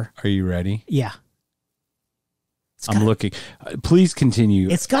 horsepower. Are you ready? Yeah. I'm looking. Please continue.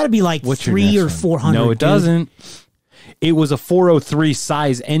 It's got to be like 3 or 400. No, it doesn't. It was a 403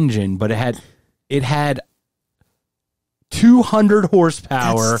 size engine, but it had 200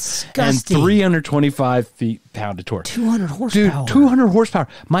 horsepower That's and disgusting. 325 feet-pound of torque. 200 horsepower. Dude, 200 horsepower.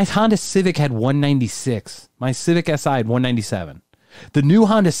 My Honda Civic had 196. My Civic Si had 197. The new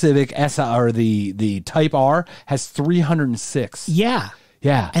Honda Civic Si, or the Type R, has 306. Yeah.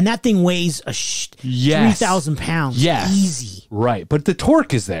 Yeah. And that thing weighs Yes. 3,000 pounds. Yes. Easy. Right. But the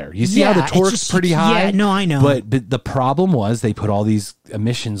torque is there. You see how Yeah, the it's torque's just- pretty high? yeah, no, I know. But the problem was they put all these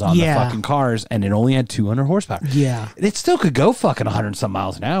emissions on the Yeah. fucking cars, and it only had 200 horsepower. Yeah. It still could go fucking 100 some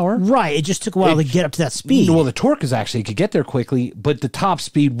miles an hour. Right. It just took a while to get up to that speed. Well, the torque is actually, it could get there quickly, but the top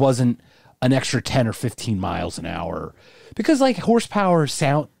speed wasn't an extra 10 or 15 miles an hour. Because like horsepower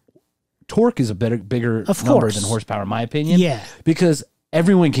torque is a bigger Of number course. than horsepower, in my opinion. Yeah. Because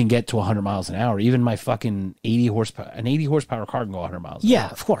everyone can get to 100 miles an hour. Even my fucking 80 horsepower, an 80 horsepower car can go 100 miles an Yeah,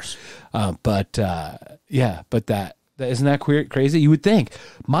 hour. of course. But that isn't that crazy? You would think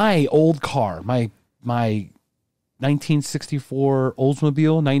my old car, my 1964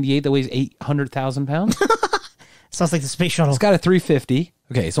 Oldsmobile 98 that weighs 800,000 pounds. Sounds like the space shuttle. It's got a 350.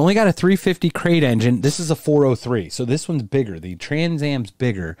 Okay, it's only got a 350 crate engine. This is a 403, so this one's bigger. The Trans Am's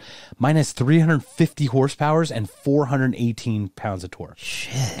bigger. Mine has 350 horsepower and 418 pounds of torque.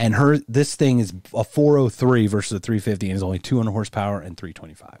 Shit. And this thing is a 403 versus a 350, and is only 200 horsepower and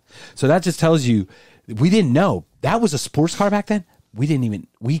 325. So that just tells you we didn't know that was a sports car back then. We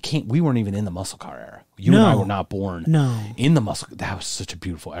weren't even in the muscle car era. You and I were not born in the muscle. That was such a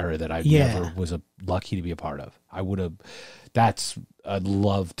beautiful era that I never was lucky to be a part of. I'd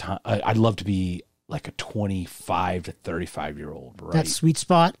love to be like a 25 to 35 year old, right? That sweet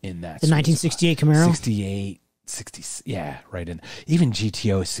spot In that the 1968 Camaro. 68, 60, yeah, right in. Even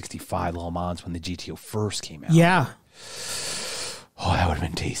GTO is 65 Le Mans when the GTO first came out. Yeah. Oh, that would have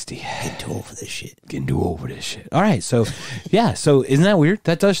been tasty. Getting too old for this shit. Getting too old for this shit. All right, so yeah, so isn't that weird?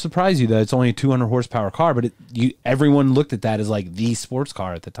 That does surprise you that it's only a 200 horsepower car, but everyone looked at that as like the sports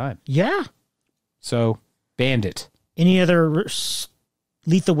car at the time. Yeah. So Bandit. Any other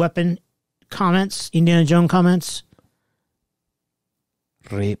Lethal Weapon comments? Indiana Jones comments?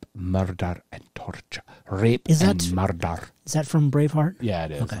 Rape, murder, and torture. Rape Is and that- murder. Is that from Braveheart? Yeah,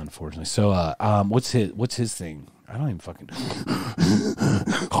 it is. Okay. Unfortunately. So, what's his thing? I don't even fucking. I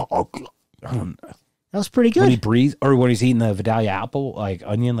don't. That was pretty When he good. breathes, or when he's eating the Vidalia apple, like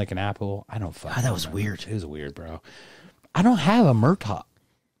onion, like an apple. I don't fucking. that was remember. weird. It was weird, bro. I don't have a Murtaugh.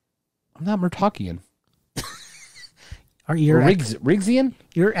 I'm not Murtauchian. You're Riggsian?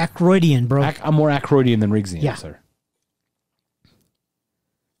 you're Ackroydian, bro. I'm more Ackroydian than Riggsian, Yeah. sir.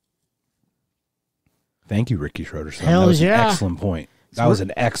 Thank you, Ricky Schroeder. Son. Hell That was yeah. an excellent point. That was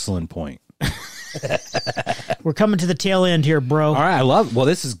an excellent point. We're coming to the tail end here, bro. All right, I love. Well,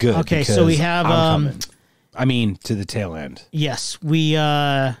 this is good. Okay, so we because have, I'm coming. I mean, to the tail end. Yes, we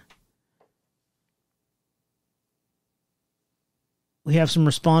have some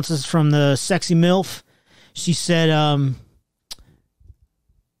responses from the sexy MILF. She said,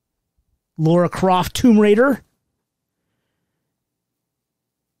 Laura Croft Tomb Raider.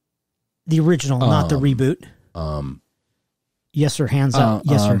 The original, not the reboot. Yes, sir. Hands up.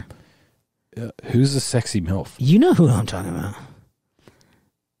 Yes, sir. Who's the sexy MILF? You know who I'm talking about.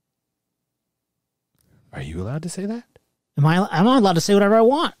 Are you allowed to say that? Am I allowed to say whatever I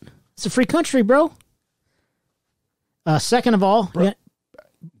want? It's a free country, bro. Second of all,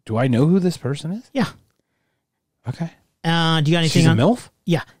 Do I know who this person is? yeah. Okay. Do you got anything She's on a MILF?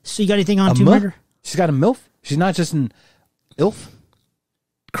 Yeah. So you got anything on A Tomb MILF? Raider? She's got a MILF? She's not just an ILF?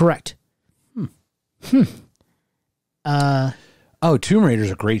 Correct. Oh, Tomb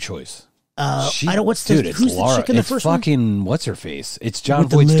Raider's a great choice. I don't. Who's the chick in the first one? fucking, what's her face? It's John With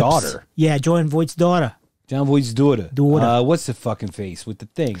the Voight's lips. daughter. Yeah, John Voight's daughter John Voight's daughter. Daughter. What's the fucking face with the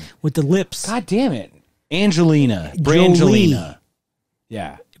thing? with the lips. God damn it. Angelina. Jolie. Brangelina.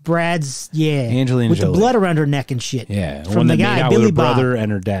 Yeah. Brad's Angelina with Jolie. the blood around her neck and shit. Yeah. from the that made guy out with Billy her Bob. brother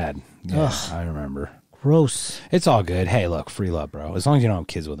and her dad. Yeah, Ugh. I remember. Gross. It's all good. Hey, look, free love, bro. As long as you don't have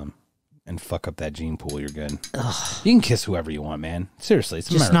kids with them and fuck up that gene pool, you're good. You can kiss whoever you want, man. Seriously, it's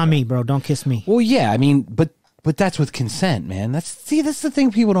Just America. not me, bro. Don't kiss me. Well, yeah, I mean, but that's with consent, man. That's the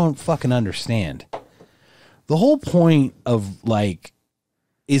thing people don't fucking understand. The whole point of like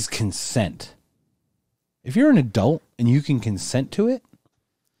is consent. If you're an adult and you can consent to it,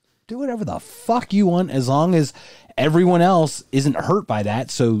 do whatever the fuck you want as long as everyone else isn't hurt by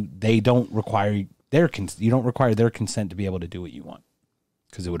that, so they don't require you don't require their consent to be able to do what you want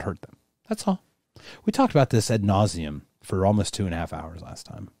because it would hurt them. That's all. We talked about this ad nauseum for almost 2.5 hours last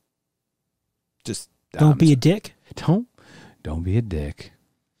time. Just Don't be a dick. Don't be a dick.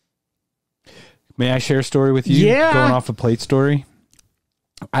 May I share a story with you? Yeah. Going off a plate story.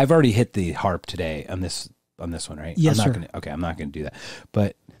 I've already hit the harp today on this on this one, right? Yes, I'm not sir. I'm not gonna do that.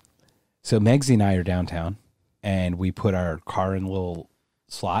 But so Megsy and I are downtown, and we put our car in a little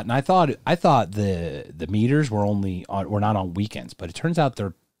slot, and I thought the meters were not on weekends, but it turns out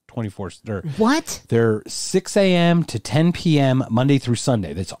they're 24. What? They're 6 a.m. to 10 p.m. Monday through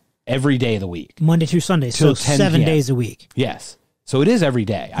Sunday. That's every day of the week. Monday through Sunday, so Till 10 7 p.m. days a week. Yes. So it is every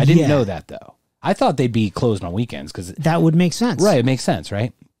day. I didn't Yeah. know that, though. I thought they'd be closed on weekends because That would make sense. right, it makes sense,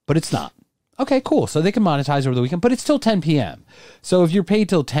 right? But it's not. Okay, cool. So they can monetize over the weekend, but it's still 10 p.m. So if you're paid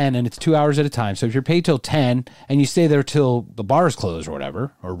till 10 and it's 2 hours at a time, so if you're paid till 10 and you stay there till the bars close or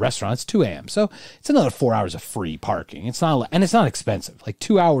whatever, or restaurants, 2 a.m. So it's another 4 hours of free parking. It's not, and it's not expensive. Like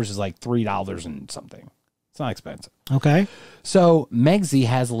 2 hours is like $3 and something. It's not expensive. Okay. So Megsy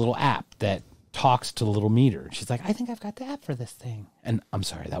has a little app that talks to the little meter. She's like, I think I've got the app for this thing. And I'm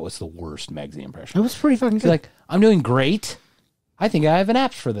sorry, that was the worst Megsy impression. It was pretty fucking She's good. like, I'm doing great. I think I have an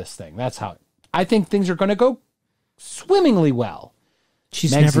app for this thing. That's how I think things are going to go swimmingly well.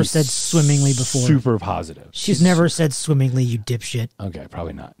 She's Megsy's never said swimmingly before. Super positive. She's never said swimmingly, you dipshit. Okay,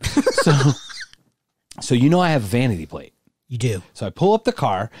 probably not. So I have a vanity plate. You do. So I pull up the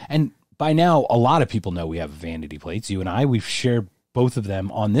car, and by now a lot of people know we have vanity plates. You and I, we've shared both of them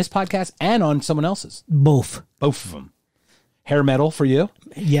on this podcast and on someone else's. Both. Both of them. Hair metal for you.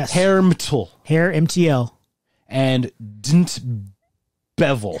 Yes. Hair metal. Hair MTL. And didn't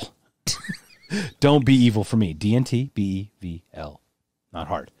bevel. Don't be evil for me. DNTBEVL. Not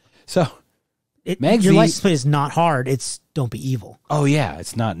hard. So, Megsy, your license plate is not hard. It's don't be evil. oh yeah,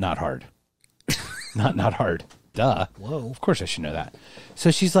 it's not hard. not hard. Duh. Whoa. Of course I should know that.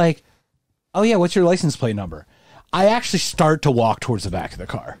 So she's like, oh yeah, what's your license plate number? I actually start to walk towards the back of the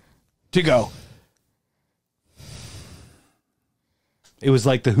car to go. It was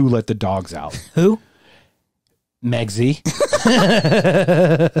like the Who Let the Dogs Out. Who? Megsy.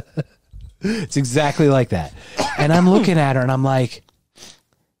 It's exactly like that. And I'm looking at her and I'm like,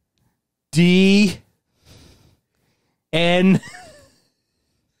 DNT. And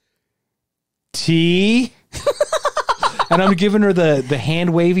I'm giving her the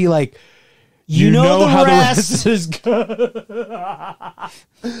hand wavy, like, you know how the rest of this goes.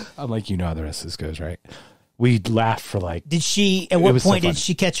 I'm like, you know how the rest of this goes, right? We laughed for like. Did she, at what was so point funny. did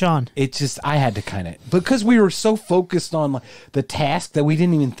she catch on? It just, I had to kind of, because we were so focused on like, the task that we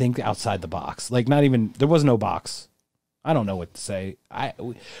didn't even think outside the box. Like, not even, there was no box. I don't know what to say.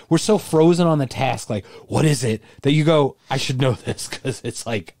 We're so frozen on the task. Like, what is it that you go, I should know this because it's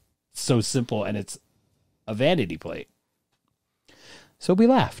like so simple and it's a vanity plate. So we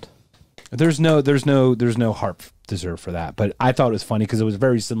laughed. There's no harp deserved for that. But I thought it was funny because it was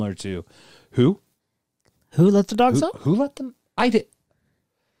very similar to who? Who let the dogs out? Who let them? I did.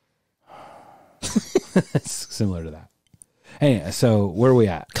 It's similar to that. Anyway, so where are we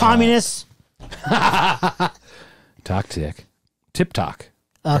at? Communists. Talk tick. Tip talk.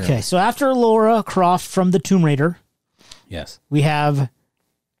 Okay, so after Laura Croft from the Tomb Raider, Yes. we have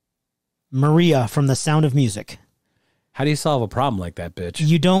Maria from The Sound of Music. How do you solve a problem like that, bitch?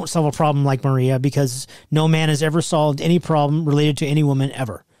 You don't solve a problem like Maria because no man has ever solved any problem related to any woman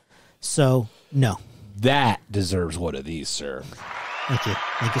ever. So, no. That deserves one of these, sir. Thank you.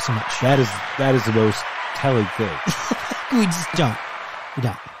 Thank you so much. That is the most telling thing. We just don't. We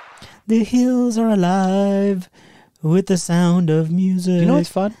don't. The hills are alive with the sound of music. You know what's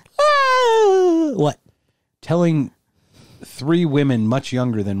fun? Ah! What? Telling 3 women much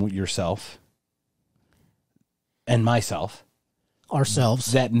younger than yourself and myself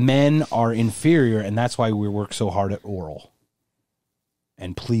Ourselves. that men are inferior, and that's why we work so hard at oral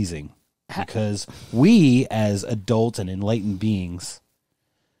and pleasing. Because we, as adult and enlightened beings,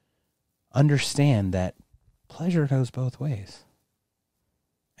 understand that pleasure goes both ways.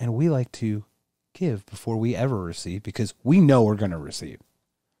 And we like to give before we ever receive because we know we're going to receive.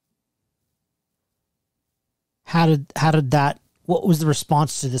 How did that, what was the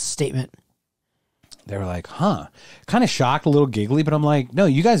response to this statement? They were like, huh. Kind of shocked, a little giggly, but I'm like, no,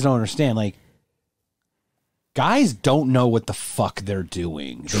 you guys don't understand. Like, guys don't know what the fuck they're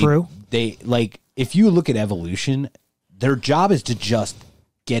doing. True. They like, if you look at evolution, their job is to just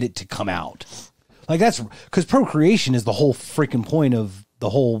get it to come out. Like, that's because procreation is the whole freaking point of the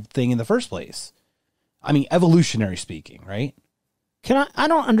whole thing in the first place. I mean, evolutionary speaking, right? I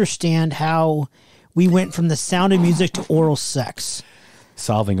don't understand how we went from The Sound of Music to oral sex.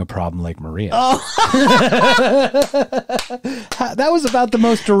 Solving a problem like Maria. Oh. That was about the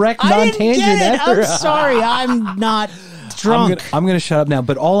most direct non-tangent ever. I'm sorry. I'm not drunk. I'm going to shut up now,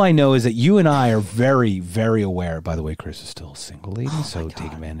 but all I know is that you and I are very, very aware. By the way, Chris is still a single lady, so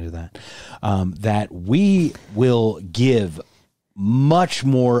take advantage of that. That we will give much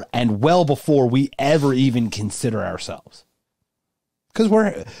more and well before we ever even consider ourselves.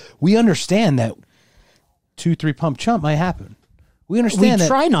 Because we understand that 2-3 pump chump might happen. We understand We that.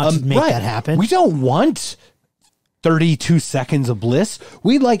 try not to make right. that happen. We don't want 32 seconds of bliss.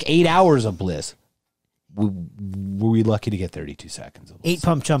 We'd like 8 hours of bliss. Were we lucky to get 32 seconds of bliss? 8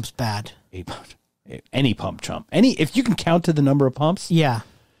 pump chumps bad. 8 pump. Any pump chump. If you can count to the number of pumps. Yeah.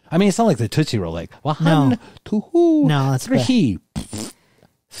 I mean, it's not like the Tootsie Roll, like, No. 1, 2, No, that's 3,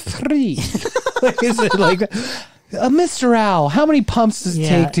 3. Like, is it like, Mr. Owl, how many pumps does it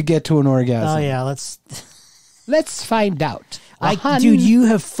Yeah. take to get to an orgasm? Oh yeah, Let's find out. dude, you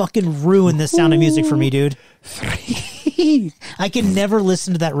have fucking ruined the Sound of Music for me, dude. 3. I can never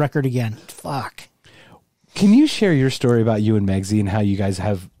listen to that record again. Fuck. Can you share your story about you and Megsy and how you guys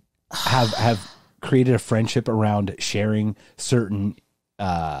have created a friendship around sharing certain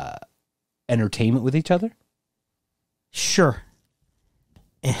entertainment with each other? Sure.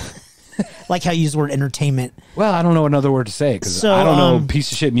 Like how you use the word entertainment. Well, I don't know another word to say because So, I don't know.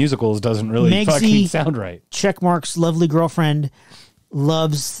 Piece of shit musicals doesn't really Megsy- fucking sound right. Checkmark's lovely girlfriend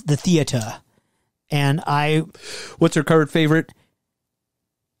loves the theater. And What's her current favorite?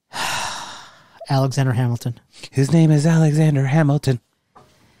 Alexander Hamilton. His name is Alexander Hamilton.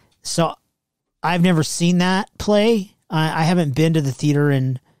 So I've never seen that play. I haven't been to the theater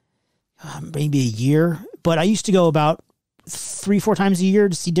in maybe a year, but I used to go about 3-4 times a year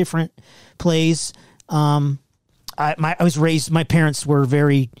to see different plays. I was raised, my parents were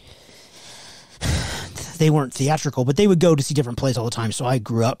they weren't theatrical, but they would go to see different plays all the time. So I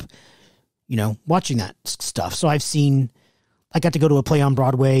grew up, watching that stuff. So I got to go to a play on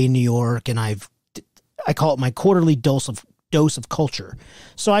Broadway in New York, and I call it my quarterly dose of culture.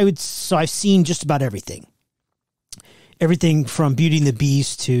 So I've seen just about everything. Everything from Beauty and the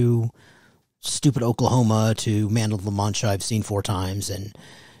Beast to Stupid Oklahoma to Man of La Mancha I've seen 4 times, and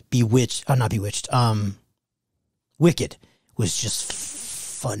Wicked was just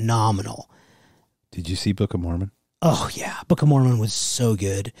phenomenal. Did you see Book of Mormon? Oh yeah, Book of Mormon was so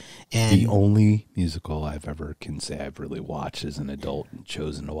good. And The only musical I've ever can say I've really watched as an adult and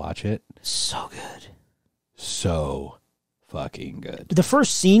chosen to watch it. so good. So fucking good. The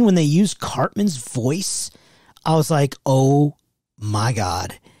first scene when they used Cartman's voice, I was like, oh my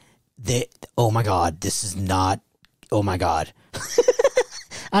God. This is not, oh my God.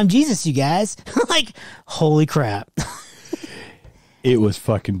 I'm Jesus, you guys. Like, holy crap. It was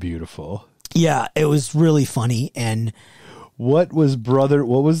fucking beautiful. Yeah, it was really funny. And What was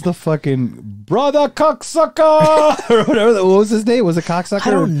the fucking brother cocksucker or whatever? What was his name? Was it cocksucker?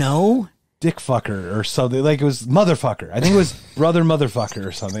 I don't know. Dick fucker or something. Like it was motherfucker. I think it was brother motherfucker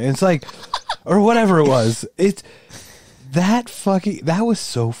or something. It's like, or whatever it was. That was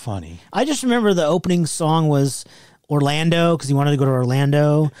so funny. I just remember the opening song was Orlando because he wanted to go to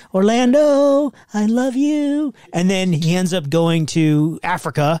Orlando. Orlando, I love you. And then he ends up going to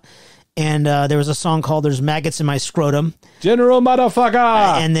Africa. And there was a song called There's Maggots in My Scrotum. General motherfucker.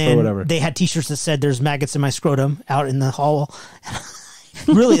 And or then whatever. they had t-shirts that said There's Maggots in My Scrotum out in the hall.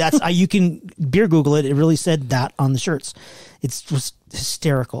 Really, you can beer Google it. It really said that on the shirts. It was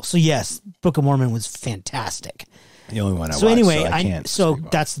hysterical. So yes, Book of Mormon was fantastic. The only one I So watched, anyway, I can't. so speak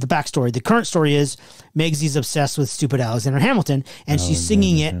about. that's the backstory. The current story is Megsy's obsessed with Stupid Alexander Hamilton, and she's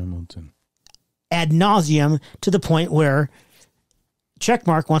singing it Hamilton. ad nauseum to the point where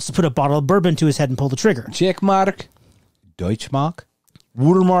Checkmark wants to put a bottle of bourbon to his head and pull the trigger. Checkmark, Deutschmark,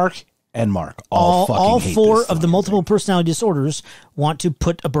 Watermark, and Mark. All All hate 4 this of the song. multiple personality disorders want to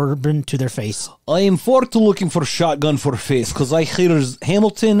put a bourbon to their face. I am for to looking for a shotgun for a face because I hear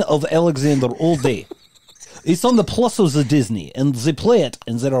Hamilton of Alexander all day. It's on the pluses of Disney, and they play it,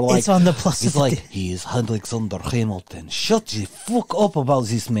 and they're like, It's on the pluses It's of like, he is Alexander Hamilton. Shut the fuck up about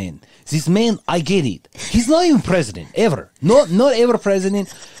this man. This man, I get it. He's not even president, ever. Not ever president.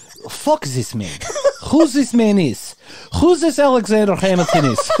 Fuck this man. Who's this man is? Who's this Alexander Hamilton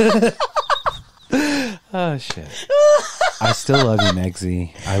is? Oh, shit. I still love you,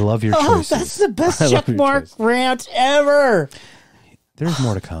 Megsy. I love your choices. That's the best I love your Checkmark choices. rant ever. There's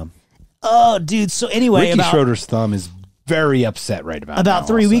more to come. Oh, dude. So anyway, Ricky Schroeder's thumb is very upset right about now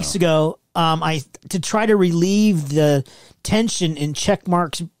 3 also. weeks ago, I to try to relieve the tension in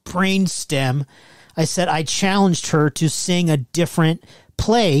Checkmark's brainstem, I said I challenged her to sing a different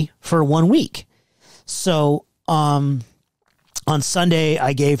play for 1 week. So on Sunday,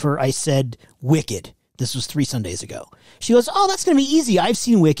 I said Wicked. This was 3 Sundays ago. She goes, oh, that's going to be easy. I've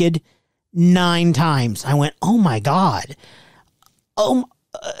seen Wicked 9 times. I went, oh my God.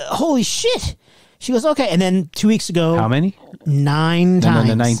 Holy shit. She goes, okay. And then 2 weeks ago, How many? 9 times.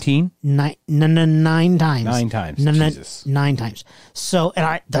 No, 19? 9 times. 9 times. Jesus. 9 times. So,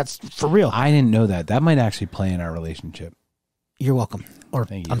 and that's for real. I didn't know that. That might actually play in our relationship. You're welcome. Or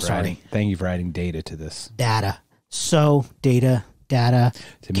Thank you I'm for sorry. adding, thank you for adding data to this. Data. So, data, Tomato.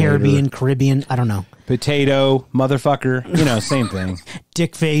 Caribbean. I don't know. Potato, motherfucker. Same thing.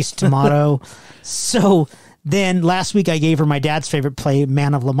 Dick face, tomato. So then last week I gave her my dad's favorite play,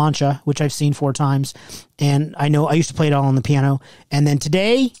 Man of La Mancha, which I've seen 4 times. And I know I used to play it all on the piano. And then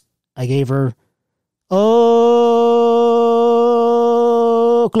today I gave her Oklahoma,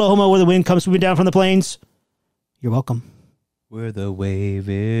 where the wind comes sweeping down from the plains. You're welcome. Where the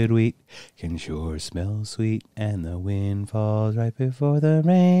waved wheat can sure smell sweet, and the wind falls right before the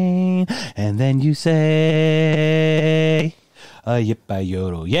rain. And then you say, a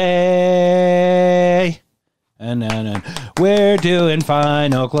yip-a-yodel, yay. And we're doing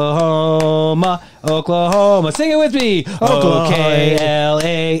fine, Oklahoma, Oklahoma. Sing it with me. Oklahoma.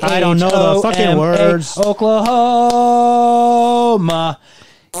 I don't know the fucking words. Oklahoma.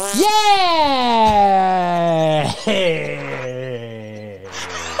 Yeah.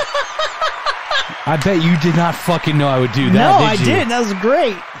 I bet you did not fucking know I would do that. No, did I you? did. That was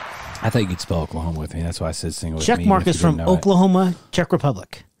great. I thought you could spell Oklahoma with me. That's why I said sing it with me. Check mark is from Oklahoma, Czech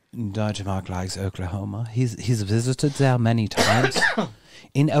Republic. Dr. Mark likes Oklahoma. He's visited there many times.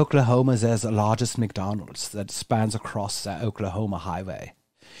 In Oklahoma, there's the largest McDonald's that spans across the Oklahoma highway.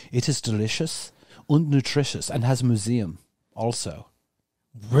 It is delicious and nutritious and has a museum also.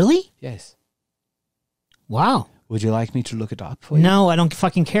 Really? Yes. Wow. Would you like me to look it up for you? No, I don't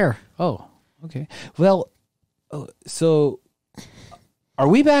fucking care. Oh, okay. Well, so are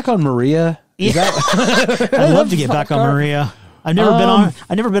we back on Maria? Is that- I'd love to get back on Maria. I've never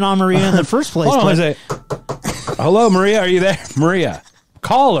been on Maria in the first place. Hold on a second. Hello, Maria. Are you there? Maria.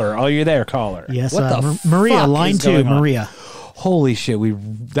 Caller. Oh, you're there, caller. Yes, What the Maria, fuck line is 2, going on? Maria. Holy shit.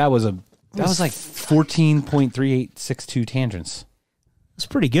 That was like 14.3862 tangents. It's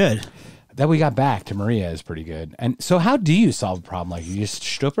pretty good. That we got back to Maria is pretty good. And so how do you solve a problem? Like you just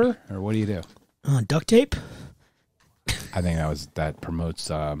shtup her, or what do you do? Duct tape? I think that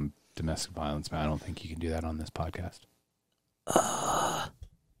promotes domestic violence, but I don't think you can do that on this podcast.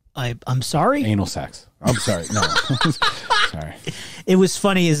 I'm sorry. Anal sex. I'm sorry. No. Sorry. It was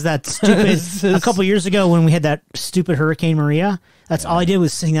funny is that stupid a couple years ago when we had that stupid Hurricane Maria. That's all I did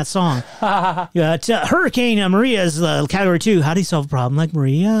was sing that song. Yeah, it's, Hurricane Maria is category 2. How do you solve a problem like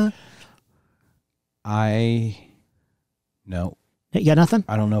Maria? No. You got nothing?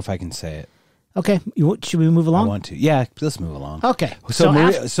 I don't know if I can say it. Okay. Should we move I along? want to. Yeah, let's move along. Okay. So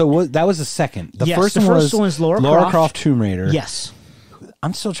Maria, that was the second. The Yes, first the one first one was Laura Croft. Tomb Raider. Yes.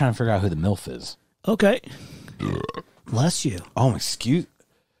 I'm still trying to figure out who the MILF is. Okay. Bless you. Oh, excuse.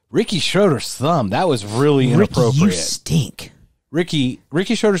 Ricky Schroeder's thumb. That was really Ricky, inappropriate. you stink. Ricky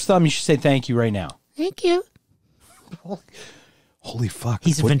Schroeder's thumb. You should say thank you right now. Thank you. Holy fuck.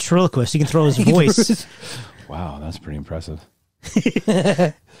 He's a ventriloquist. He can throw his voice. Wow, that's pretty impressive.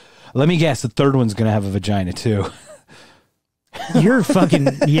 Let me guess. The third one's going to have a vagina, too. You're fucking...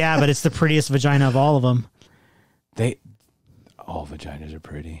 Yeah, but it's the prettiest vagina of all of them. All vaginas are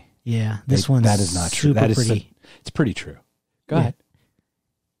pretty. Yeah, this one's that is not true. That is pretty. It's pretty true. Go Yeah. ahead.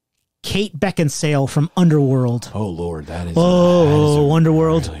 Kate Beckinsale from Underworld. Oh Lord, that is. Oh,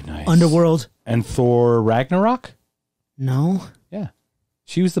 Underworld. Really nice. Underworld. And Thor Ragnarok. No. Yeah,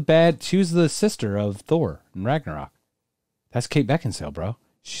 she was the sister of Thor in Ragnarok. That's Kate Beckinsale, bro.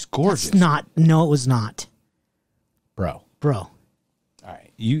 She's gorgeous. It's not. No, it was not. Bro. All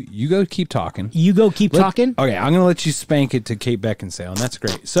right, you go keep talking. You go keep talking. Okay, I'm gonna let you spank it to Kate Beckinsale, and that's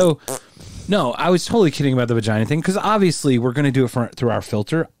great. So, no, I was totally kidding about the vagina thing because obviously we're gonna do it through our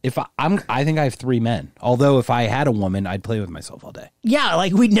filter. If I think I have 3 men. Although if I had a woman, I'd play with myself all day. Yeah,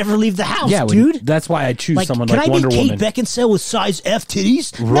 like we'd never leave the house, Yeah, dude. that's why I choose someone like Can I Wonder be Woman. Kate Beckinsale with size F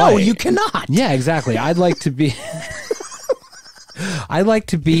titties? Right. No, you cannot. Yeah, exactly. I'd like to be. I like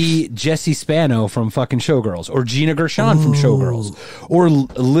to be Jessie Spano from fucking Showgirls, or Gina Gershon from Showgirls, or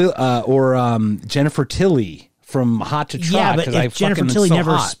Jennifer Tilly from Hot to Trot. Yeah, but if Jennifer Tilly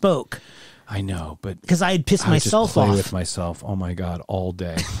never hot. spoke, I know, but because I had pissed I would just myself play off. with myself. Oh my god, all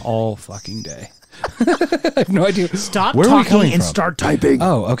day, all fucking day. I have no idea. Stop Where are we talking coming and from? start typing.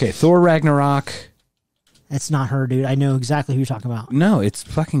 Oh, okay. Thor Ragnarok. That's not her, dude. I know exactly who you're talking about. No, it's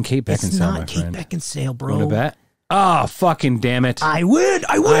fucking Kate Beckinsale, It's not my Kate friend. Beckinsale, bro. Want to bet? Oh, fucking damn it! I win.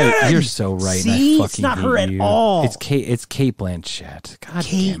 I win. You're so right. See, and I it's fucking not her hate at you. all. It's Kate Blanchett. God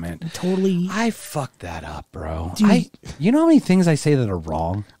Kate, damn it! totally. I fucked that up, bro. Dude. You know how many things I say that are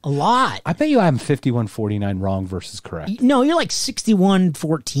wrong? A lot. I bet you I'm 51-49 wrong versus correct. No, you're like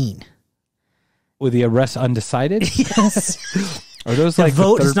 61-14. with the arrest undecided? Yes. Are those The like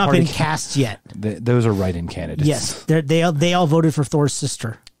vote the has not third-party been cast yet. Those are write-in candidates. Yes, they all voted for Thor's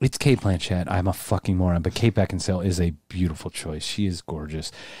sister. It's Kate Blanchett. I'm a fucking moron, but Kate Beckinsale is a beautiful choice. She is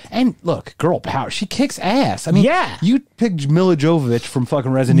gorgeous. And look, girl power. She kicks ass. I mean, Yeah. you picked Mila Jovovich from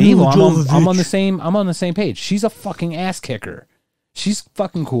fucking Resident Evil. I'm on the same page. She's a fucking ass kicker. She's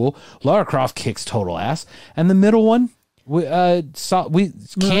fucking cool. Lara Croft kicks total ass. And the middle one, you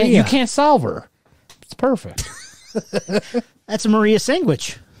can't solve her. It's perfect. That's a Maria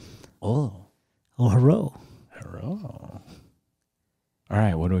sandwich. Oh, hello. All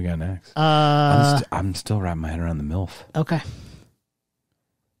right, what do we got next? I'm still wrapping my head around the MILF. Okay.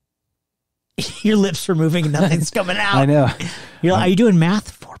 Your lips are moving and nothing's coming out. I know. Are you doing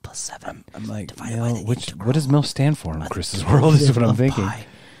math? 4 + 7. I'm like, what does MILF stand for in Chris's world is what I'm thinking.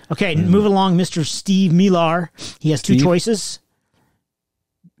 Okay, moving along, Mr. Steve Millar. He has two choices.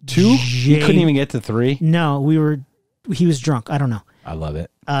 2? You couldn't even get to 3? No, he was drunk. I don't know. I love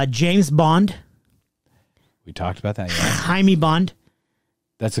it. James Bond. We talked about that, yeah. Jaime Bond.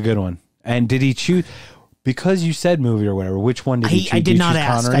 That's a good one. And did he choose, because you said movie or whatever, which one did he choose? I did not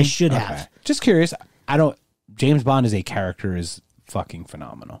ask. Connery? I should have. Just curious. James Bond as a character is fucking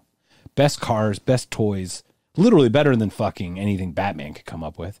phenomenal. Best cars, best toys, literally better than fucking anything Batman could come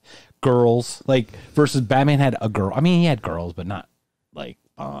up with. Girls, versus Batman had a girl. I mean, he had girls, but not like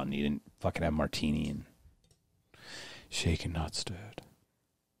Bond. He didn't fucking have Martini and shaken, not stirred.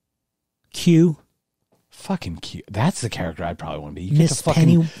 Q. Fucking cute. That's the character I'd probably want to be. You Miss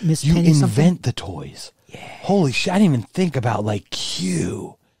Penny. Miss you Penny. invent something? the toys. Yeah. Holy shit! I didn't even think about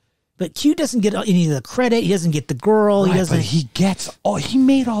Q. But Q doesn't get any of the credit. He doesn't get the girl. Right, he doesn't. But he gets. Oh, he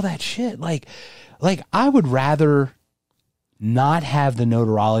made all that shit. Like I would rather not have the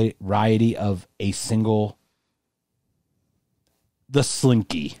notoriety of a single. The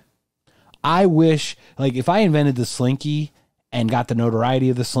Slinky. I wish, if I invented the Slinky and got the notoriety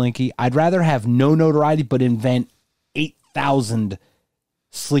of the Slinky, I'd rather have no notoriety but invent 8,000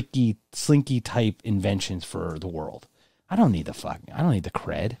 Slinky type inventions for the world. I don't need the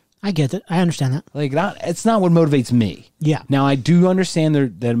cred. I get it. I understand that. It's not what motivates me. Yeah. Now I do understand that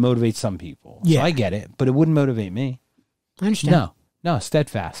it motivates some people. Yeah. So I get it, but it wouldn't motivate me. I understand. No,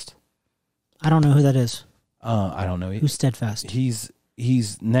 Steadfast. I don't know who that is. I don't know. Who's Steadfast?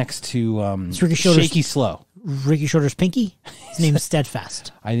 He's next to Shaky Slow. Ricky Schroeder's pinky? His name is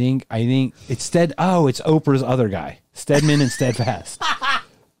Steadfast. I think it's it's Oprah's other guy. Stedman and Steadfast.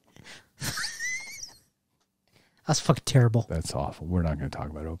 That's fucking terrible. That's awful. We're not going to talk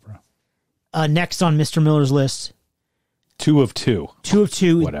about Oprah. Next on Mr. Miller's list. 2 of 2. 2 of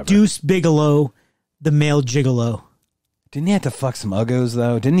 2. Whatever. Deuce Bigelow, the male gigolo. Didn't he have to fuck some uggos,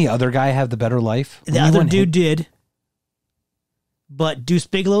 though? Didn't the other guy have the better life? The other dude did. But Deuce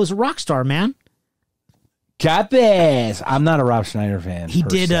Bigelow is a rock star, man. Capes. I'm not a Rob Schneider fan. He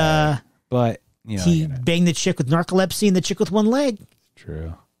did, but, he banged the chick with narcolepsy and the chick with one leg.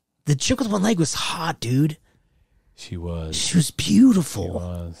 True. The chick with one leg was hot, dude. She was. She was beautiful. She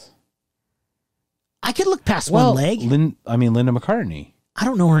was. I could look past one leg. Linda McCartney. I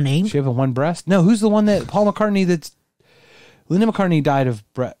don't know her name. She have a one breast? No, who's the one that Paul McCartney Linda McCartney died of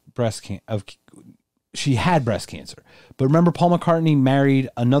breast cancer. She had breast cancer. But remember, Paul McCartney married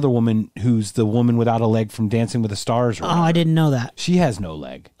another woman who's the woman without a leg from Dancing with the Stars. I didn't know that. She has no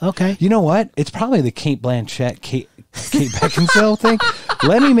leg. Okay. You know what? It's probably the Kate Blanchett, Kate Beckinsale thing.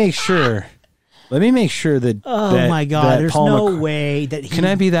 Let me make sure that. Oh my God! There's no way that. Can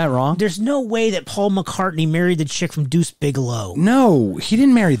I be that wrong? There's no way that Paul McCartney married the chick from Deuce Bigelow. No, he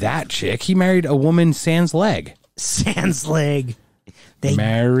didn't marry that chick. He married a woman sans leg. Sans leg.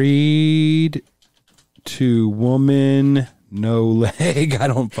 Married to woman no leg. I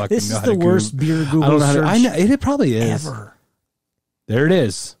don't fucking know. This is the worst beer Google I don't know search. I know it probably is. Ever. There it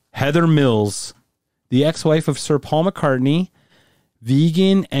is. Heather Mills, the ex-wife of Sir Paul McCartney,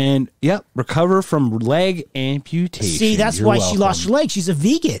 vegan and recover from leg amputation. See, that's You're why welcome. she lost her leg. She's a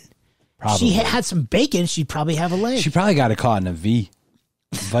vegan. Probably. She had some bacon. She'd probably have a leg. She probably got it caught in a V,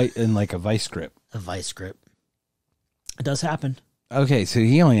 in like a vice grip. A vice grip. It does happen. Okay, so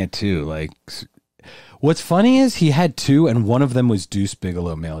he only had 2. What's funny is he had 2, and one of them was Deuce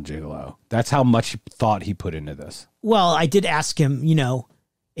Bigelow, male gigolo. That's how much he thought he put into this. Well, I did ask him,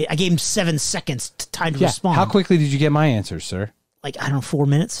 I gave him 7 seconds time to respond. How quickly did you get my answers, sir? I don't know, 4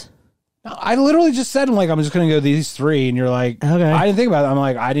 minutes? No, I literally just said, I'm just going to go these 3, and you're like, okay. I didn't think about it. I'm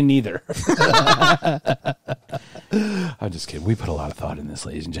like, I didn't either. I'm just kidding. We put a lot of thought in this,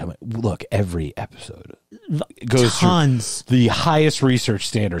 ladies and gentlemen. Look, every episode goes Tons. through the highest research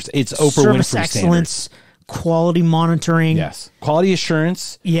standards. It's Oprah Service Winfrey excellence, standards. quality monitoring. Yes. Quality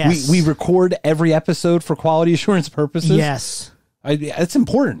assurance. Yes. We record every episode for quality assurance purposes. Yes. It's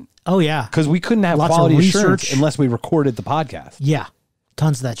important. Oh, yeah. Because we couldn't have Lots quality of assurance research. unless we recorded the podcast. Yeah.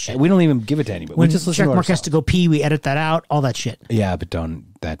 Tons of that shit. We don't even give it to anybody. When We just listen check to mark has ourselves. to go pee, we edit that out. All that shit. Yeah, but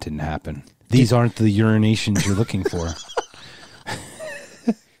that didn't happen. These aren't the urinations you're looking for.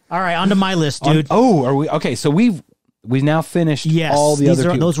 All right, onto my list, dude. Are we okay? So we've now finished Yes, all the other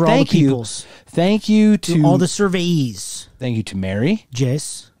people. those were all the peoples. Thank you to All the surveyees. Thank you to Mary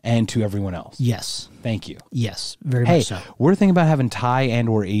Jace. and to everyone else. Yes. Thank you. Yes. Very Hey, much so. we're thinking about having Thai and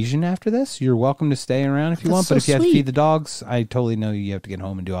or Asian after this. You're welcome to stay around if you That's want, but so if you have to sweet. feed the dogs, I totally know you have to get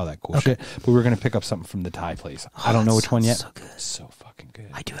home and do all that cool shit. But we're gonna pick up something from the Thai place. I don't know which one yet. So good. So fucking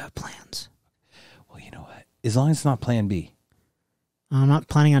good. I do have plans. Well, you know what? As long as it's not Plan B. I'm not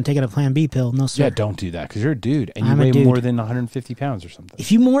planning on taking a Plan B pill. No, sir. Yeah, don't do that because you're a dude and you I'm a weigh dude. more than 150 pounds or something.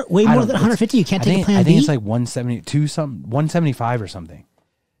 If you weigh I more don't- than 150, you can't I take think, a Plan I think B? it's like 172 something, 175 or something.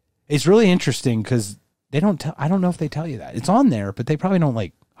 It's really interesting because they don't tell. I don't know if they tell you that it's on there, but they probably don't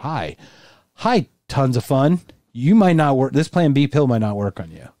like. Hi, tons of fun. You might not work. This Plan B pill might not work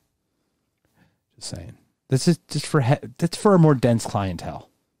on you. Just saying. This is just for that's for a more dense clientele.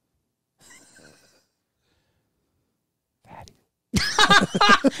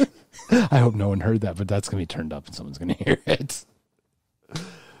 I hope no one heard that, but that's gonna be turned up and someone's gonna hear it.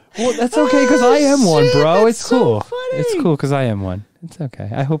 Well, that's okay because I am one, shit, bro. that's It's cool. so funny. It's cool because I am one. It's okay.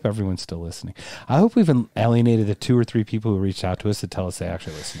 I hope everyone's still listening. I hope we've alienated the 2 or 3 people who reached out to us to tell us they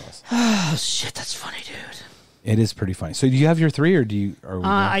actually listen to us. Oh, shit. That's funny, dude. It is pretty funny. So, do you have your 3 or do you? Are we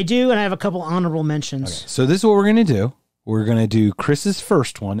I do, and I have a couple honorable mentions. okay. So, this is what we're gonna do. We're gonna do Chris's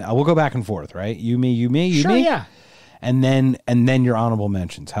first one. We'll go back and forth, right? You, me, you, me, you, Sure, me. yeah. And then your honorable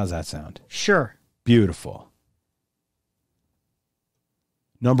mentions. How's that sound? Sure. Beautiful.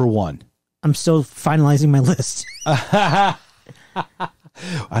 Number 1. I'm still finalizing my list. I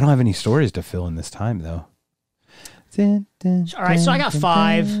don't have any stories to fill in this time, though. All right, so I got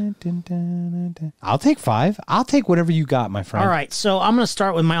 5. I'll take 5. I'll take whatever you got, my friend. All right, so I'm going to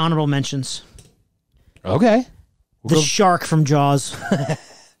start with my honorable mentions. Okay. The shark from Jaws.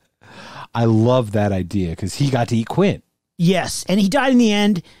 I love that idea because he got to eat Quint. Yes, and he died in the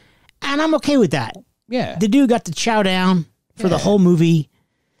end, and I'm okay with that. Yeah. The dude got to chow down for the whole movie,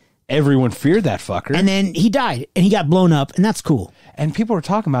 Everyone feared that fucker. and then he died, and he got blown up, and that's cool. And people are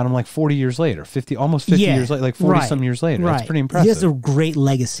talking about him like 40 years later, almost 50 Yeah, years later, like 40 right, some years later. Right. That's pretty impressive. He has a great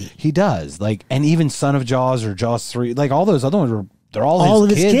legacy. He does. Like, and even Son of Jaws or Jaws 3, like all those other ones they're all All of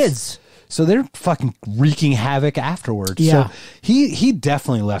his his kids. So they're fucking wreaking havoc afterwards. Yeah. So he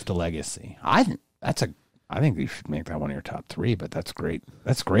definitely left a legacy. I think you should make that one of your top 3, but that's great.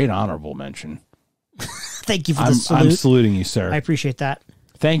 That's great honorable mention. Thank you for the I'm salute. saluting you, sir. I appreciate that.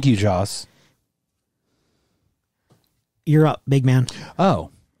 Thank you, Joss. You're up, big man.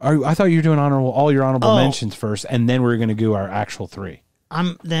 Oh, I thought you were doing all your honorable Oh. mentions first, and then we were going to do our actual 3.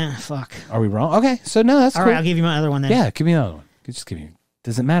 Fuck. Are we wrong? Okay, so no, that's All cool. right, I'll give you my other one then. Yeah, give me another one. Just give me.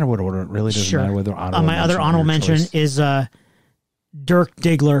 Does it matter what order? It really doesn't matter whether honorable. My other honorable mention is Dirk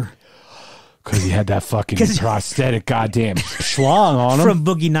Diggler because he had that fucking prosthetic goddamn schlong on him. from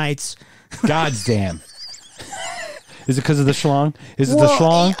Boogie Nights. God's damn. Is it because of the schlong? Is it Well, the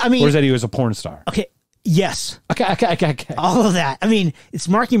schlong? I mean- or is that he was a porn star? Okay, yes. Okay. All of that. I mean, it's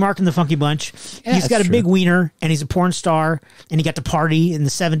Marky Mark and the Funky Bunch. Yeah, He's got that's a big wiener, and he's a porn star, and he got to party in the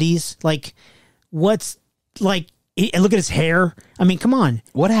 70s. Like, what's, like, and look at his hair. I mean, come on.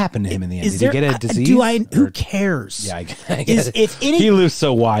 What happened to him in the end? Is Did there, he get a disease? who Or- cares? Yeah, I get Is, it. if any, He lives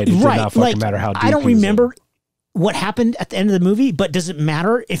so wide, it did right, not fucking like, matter how deep I don't he was remember in. what happened at the end of the movie, but does it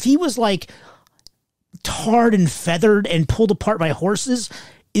matter? If he was, like, tarred and feathered and pulled apart by horses,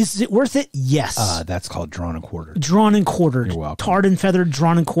 is it worth it? Yes. That's called drawn and quartered. Drawn and quartered. You're welcome. Tarred and feathered,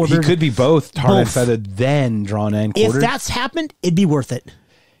 drawn and He quartered. could be both tarred and Both. feathered, then drawn and If quartered. that's happened, it'd be worth it.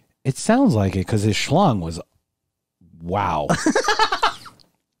 It sounds like it because his schlong was, wow.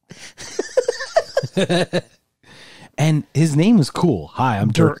 And his name was cool. Hi,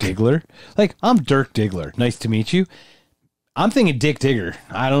 I'm Dirk Dirk. Diggler. Like, I'm Dirk Diggler. Nice to meet you. I'm thinking Dick Digger.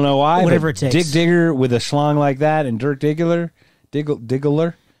 I don't know why. Whatever but it takes. Dick Digger with a schlong like that and Dirk Diggler.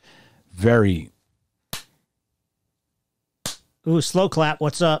 Diggler. Very. Ooh, slow clap.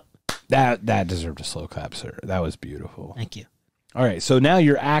 What's up? That deserved a slow clap, sir. That was beautiful. Thank you. All right. So now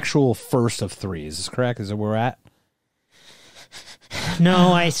your actual first of 3. Is this correct? Is that where we're at?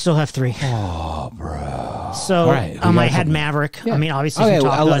 No, I still have 3. Oh, bro. So All right, we I got had some- Maverick. Yeah. I mean, obviously, Okay, from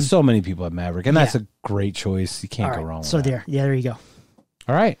Top Gun. so many people have Maverick, and that's Yeah. a great choice. You can't All go right, wrong with so that. there you go.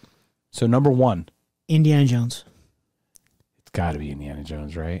 All right. So number 1, Indiana Jones. it's got to be Indiana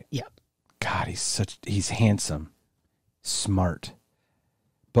Jones, right? Yep. God, he's handsome, smart,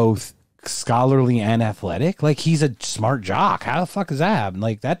 both scholarly and athletic. Like, he's a smart jock. How the fuck does that happen?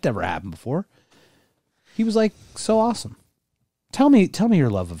 Like, that never happened before. He was like so awesome. Tell me your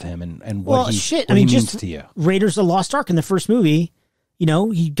love of him and what he means to you. Raiders of the Lost Ark in the first movie, you know,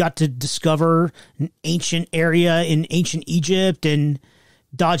 he got to discover an ancient area in ancient Egypt and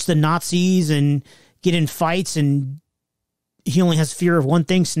dodge the Nazis and get in fights, and he only has fear of one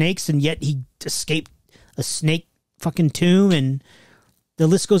thing, snakes, and yet he escaped a snake fucking tomb, and the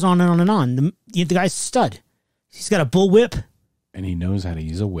list goes on and on and on. The guy's a stud. He's got a bullwhip. And he knows how to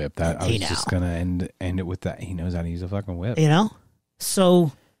use a whip. That I was just gonna end it with that. He knows how to use a fucking whip. You know?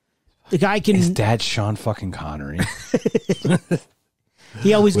 So the guy can. His dad's Sean fucking Connery.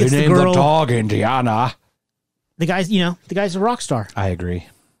 He always gets the girl. girl. The dog, Indiana. The guy's a rock star. I agree,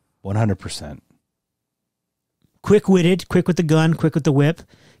 100%. Quick-witted, quick with the gun, quick with the whip.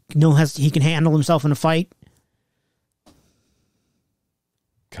 He can handle himself in a fight.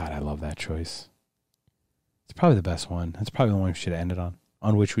 God, I love that choice. It's probably the best one. That's probably the one we should have ended on.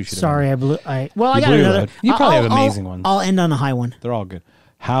 On which we should. Sorry, I blew. I got another. You probably have amazing ones. I'll end on a high one. They're all good.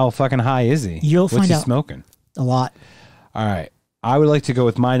 How fucking high is he? You'll find out. What's he smoking? A lot. All right. I would like to go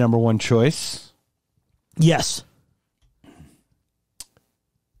with my number one choice. Yes.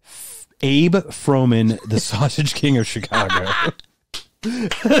 Abe Froman, the Sausage King of Chicago.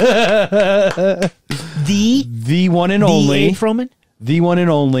 the one and only. Abe Froman? The one and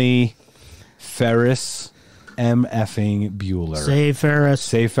only Ferris M. effing Bueller. Save Ferris.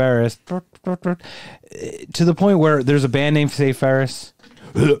 Save Ferris. To the point where there's a band named Save Ferris.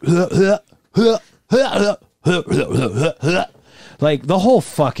 Like, the whole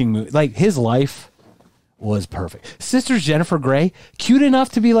fucking movie, like, his life was perfect. Sister's Jennifer Grey, cute enough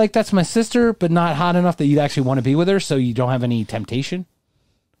to be like, that's my sister, but not hot enough that you'd actually want to be with her, so you don't have any temptation.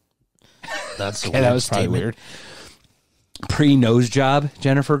 That's okay, that was probably weird. Pre-nose job,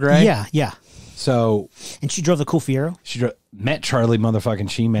 Jennifer Grey. Yeah. So, and she drove the cool Fiero. She met Charlie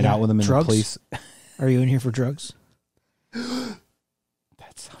motherfucking Sheen, made out with him in the police. Are you in here for drugs? That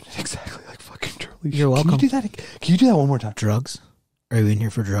sounded exactly like fucking Charlie Sheen. You're welcome. Can you do that one more time? Drugs? Are you in here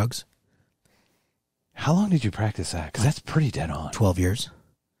for drugs? How long did you practice that? Because that's pretty dead on. 12 years.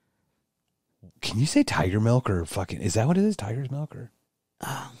 Can you say tiger milk or fucking... Is that what it is? Tiger's milk or...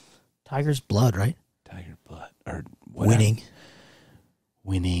 Tiger's blood, right? Tiger blood. Or whatever.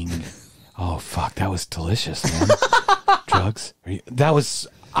 Winning. Oh, fuck. That was delicious, man. Drugs. That was...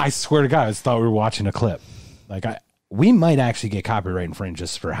 I swear to God, I thought we were watching a clip. Like, we might actually get copyright infringed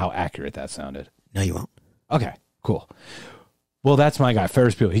just for how accurate that sounded. No, you won't. Okay, cool. Well, that's my guy,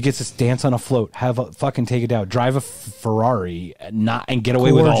 Ferris Bueller. He gets to dance on a float, have a fucking take it down, drive a Ferrari, and get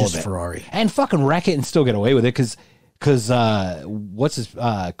away with all of it. Ferrari. And fucking wreck it and still get away with it because Cameron's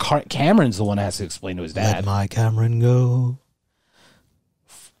the one that has to explain to his dad. Let my Cameron go.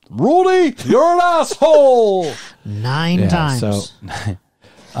 Rudy, you're an asshole. 9 times. So,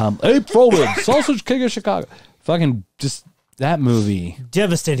 Abe Froman, Sausage King of Chicago. Fucking just that movie.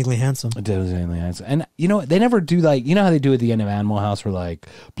 Devastatingly handsome. Devastatingly handsome. And you know, they never do like, you know how they do at the end of Animal House where like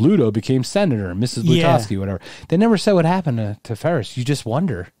Bluto became senator, Mrs. Blutowski, whatever. They never said what happened to Ferris. You just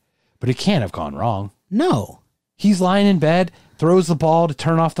wonder. But it can't have gone wrong. No. He's lying in bed, throws the ball to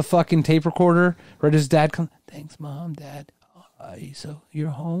turn off the fucking tape recorder. Right as dad comes, thanks, Mom, Dad. So you're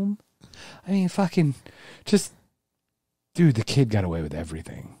home? I mean, fucking just, dude, the kid got away with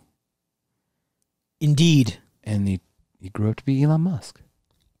everything. Indeed. And he grew up to be Elon Musk.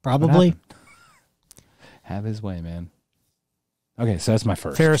 Probably. Have his way, man. Okay, so that's my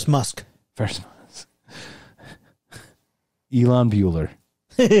first. Ferris Musk. Ferris Musk. Elon Bueller.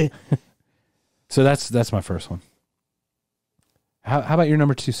 So that's my first one. How about your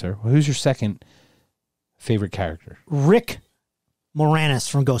number 2, sir? Who's your second favorite character? Rick Moranis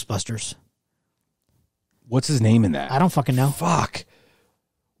from Ghostbusters. What's his name in that? I don't fucking know. Fuck.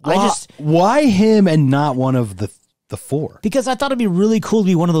 Why him and not one of the 4? Because I thought it'd be really cool to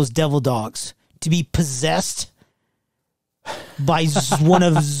be one of those devil dogs, to be possessed by one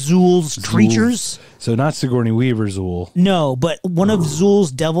of Zool's creatures. So not Sigourney Weaver Zool. No, but one of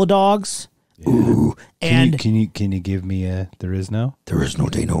Zool's devil dogs. Yeah. Ooh. Can you give me a there is no? There is no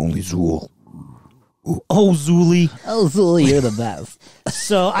Dana, only Zool. Ooh. Oh, Zooly. Oh, Zooly, you're the best.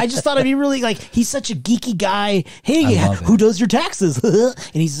 So I just thought it'd be really like, he's such a geeky guy. Hey, who does your taxes? And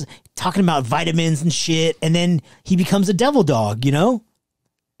he's talking about vitamins and shit. And then he becomes a devil dog, you know?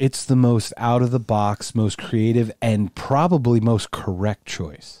 It's the most out of the box, most creative, and probably most correct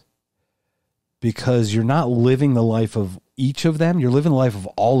choice. Because you're not living the life of each of them. You're living the life of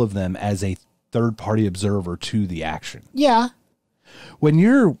all of them as a third-party observer to the action. Yeah. When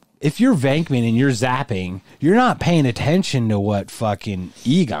you're if you're Venkman and you're zapping, you're not paying attention to what fucking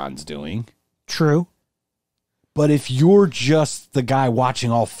Egon's doing. True. But if you're just the guy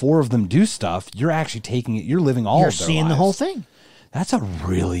watching all 4 of them do stuff, you're actually taking it. You're living all of their lives. You're seeing the whole thing. That's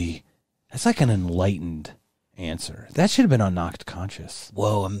like an enlightened answer. That should have been on Knocked Conscious.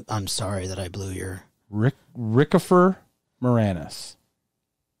 Whoa, I'm sorry that I blew your... Rickifer Moranis.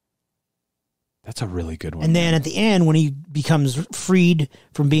 That's a really good one. And then at the end, when he becomes freed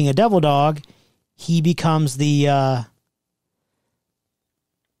from being a devil dog, he becomes the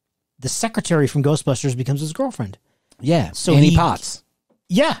secretary from Ghostbusters becomes his girlfriend. Yeah, so Annie Potts.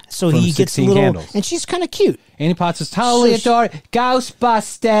 Yeah, so From he gets a 16 little... Candles. And she's kind of cute. Annie Potts is totally adorable.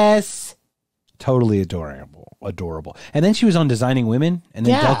 Ghostbusters. Totally adorable. And then she was on Designing Women, and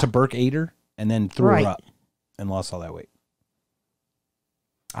then Delta Burke ate her, and then threw her up and lost all that weight.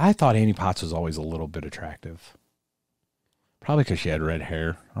 I thought Annie Potts was always a little bit attractive. Probably because she had red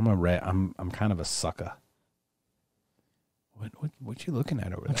hair. I'm kind of a sucker. What you looking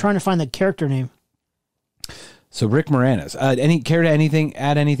at over there? I'm trying to find the character name. So Rick Moranis. Care to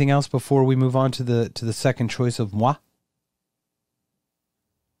add anything else before we move on to the second choice of moi?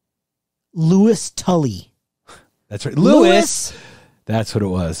 Louis Tully. That's right. Louis. That's what it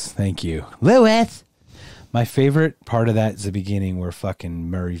was. Thank you. Louis. My favorite part of that is the beginning where fucking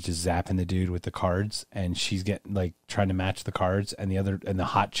Murray's just zapping the dude with the cards, and she's getting like trying to match the cards, and the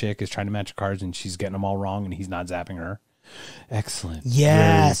hot chick is trying to match the cards, and she's getting them all wrong, and he's not zapping her. Excellent.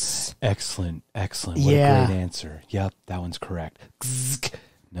 Yes. Excellent. What a great answer. Yep, that one's correct.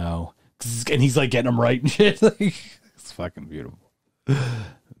 No. And he's like getting them right and shit. It's fucking beautiful.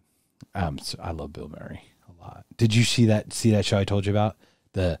 I love Bill Murray a lot. Did you see that show I told you about?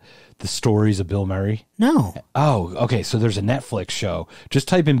 The stories of Bill Murray? No. Oh, okay. So there's a Netflix show. Just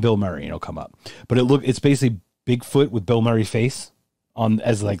type in Bill Murray and it'll come up. But it's basically Bigfoot with Bill Murray's face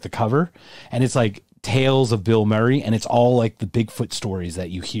as like the cover, and it's like tales of Bill Murray, and it's all like the Bigfoot stories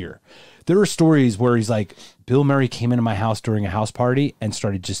that you hear. There are stories where he's like, Bill Murray came into my house during a house party and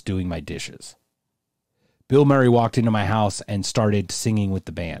started just doing my dishes. Bill Murray walked into my house and started singing with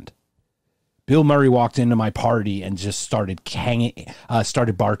the band. Bill Murray walked into my party and just started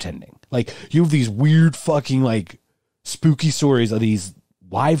bartending. Like, you have these weird fucking like spooky stories of these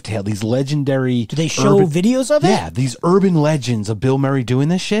these legendary. Do they show videos of it? Yeah, these urban legends of Bill Murray doing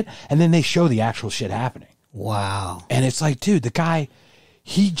this shit, and then they show the actual shit happening. Wow. And it's like, dude, the guy,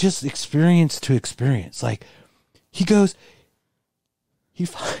 he just experienced to experience. Like, he goes,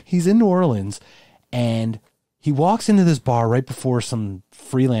 he's in New Orleans, and he walks into this bar right before some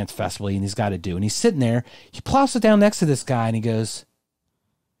freelance festival and he's got to do. And he's sitting there. He plops it down next to this guy and he goes,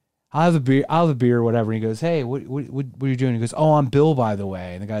 I'll have a beer or whatever. And he goes, hey, what are you doing? He goes, oh, I'm Bill, by the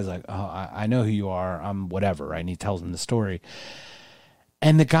way. And the guy's like, oh, I know who you are. I'm whatever. Right? And he tells him the story.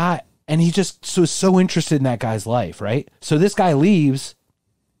 And the guy, and he just so interested in that guy's life. Right? So this guy leaves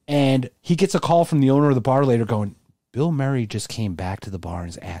and he gets a call from the owner of the bar later going, Bill Murray just came back to the bar and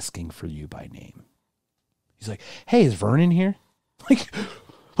is asking for you by name. He's like, hey, is Vernon here? Like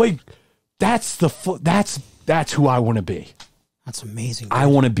that's who I want to be. That's amazing. I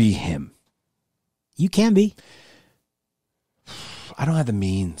want to be him. You can be. I don't have the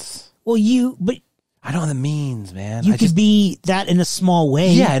means. Well, but I don't have the means, man. You could be that in a small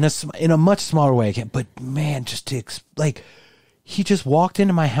way. Yeah, in a much smaller way. But man, he just walked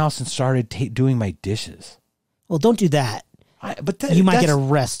into my house and started doing my dishes. Well, don't do that. You might get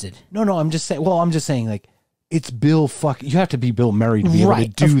arrested. No, I'm just saying. Well, I'm just saying, like, it's Bill. You have to be Bill Murray to be able to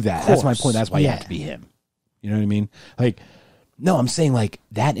do that. That's my point. That's why you have to be him. You know what I mean? Like, no, I'm saying like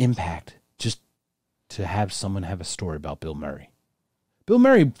that impact. Just to have someone have a story about Bill Murray. Bill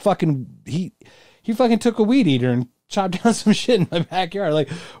Murray he fucking took a weed eater and chopped down some shit in my backyard. Like,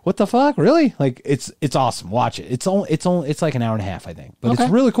 what the fuck? Really? Like, it's awesome. Watch it. It's like an hour and a half, I think, but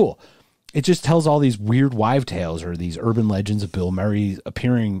It's really cool. It just tells all these weird wives' tales or these urban legends of Bill Murray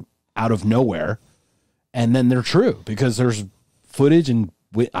appearing out of nowhere. And then they're true because there's footage and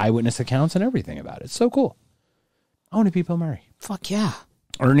eyewitness accounts and everything about it. It's so cool. I want to be Bill Murray. Fuck yeah.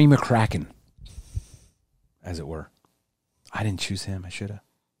 Ernie McCracken, as it were. I didn't choose him. I should have.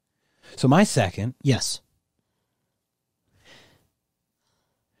 So my second. Yes.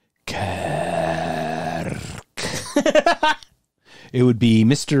 Kirk. It would be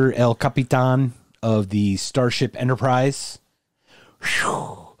Mr. El Capitan of the Starship Enterprise.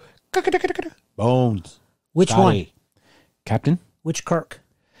 Bones. Which one? Captain? Which Kirk?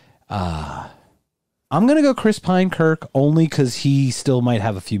 I'm going to go Chris Pine Kirk only because he still might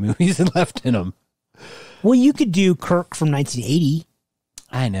have a few movies left in him. Well, you could do Kirk from 1980.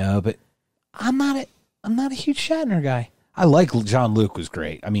 I know, but I'm not a huge Shatner guy. I like John Luke was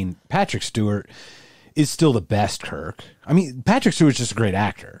great. I mean, Patrick Stewart is still the best Kirk. I mean, Patrick Stewart's just a great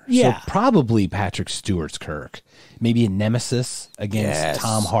actor. Yeah. So probably Patrick Stewart's Kirk. Maybe a nemesis against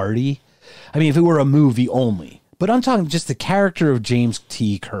Tom Hardy. I mean, if it were a movie only. But I'm talking just the character of James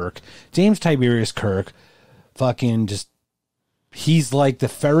T. Kirk. James Tiberius Kirk. Fucking just... He's like the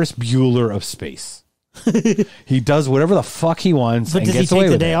Ferris Bueller of space. He does whatever the fuck he wants. But and does he gets away take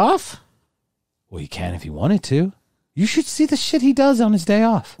the with day it. off? Well, he can if he wanted to. You should see the shit he does on his day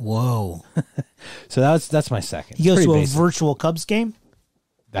off. Whoa. So that's my second. He goes Pretty to basic. a virtual Cubs game?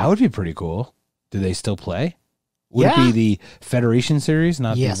 That would be pretty cool. Do they still play? Would Yeah. it be the Federation Series,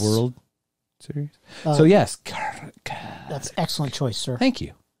 not Yes. the World Series? So yes. That's excellent choice, sir. Thank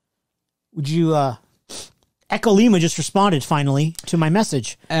you. Would you, Echo Lima just responded finally to my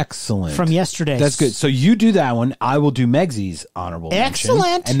message Excellent. from yesterday. That's good. So you do that one. I will do Megsy's honorable mention.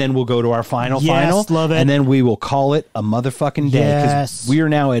 Excellent. And then we'll go to our final. Love it. And then we will call it a motherfucking day. Yes. We are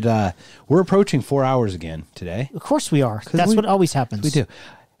now at, we're approaching 4 hours again today. Of course we are. That's what always happens. We do.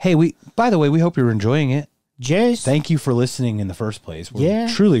 Hey, by the way, we hope you're enjoying it. Jace. Thank you for listening in the first place. We're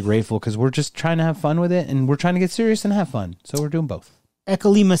truly grateful because we're just trying to have fun with it and we're trying to get serious and have fun. So we're doing both. Echo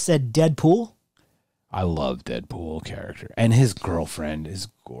Lima said Deadpool. I love Deadpool character. And his girlfriend is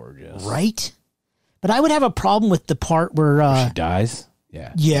gorgeous. Right? But I would have a problem with the part where... she dies?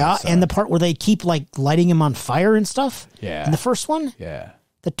 Yeah. Yeah, and the part where they keep like lighting him on fire and stuff. Yeah. In the first one? Yeah.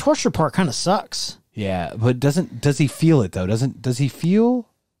 The torture part kind of sucks. Yeah, but does he feel it though? Does he feel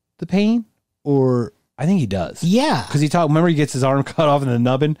the pain? Or I think he does. Yeah. Because remember he gets his arm cut off in the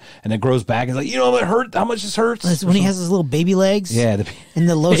nubbin and it grows back. He's like, you know what hurt? How much this hurts? That's when he has his little baby legs. Yeah. And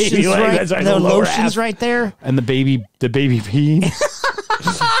the lotion's Baby leg, right, that's right, the the lower lotion's half. right there. And the baby peeing.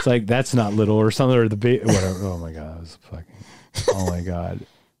 It's like, that's not little or something, or the baby, whatever. Oh my God. It was fucking, oh my God.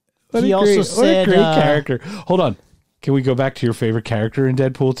 What He a also great, said, what a great character. Hold on. Can we go back to your favorite character in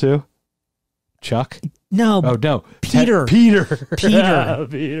Deadpool 2? Chuck? No. Oh, no. Peter. Peter. Peter.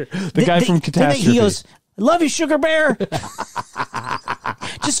 Peter. The guy from Catastrophe. He goes, I love you, Sugar Bear.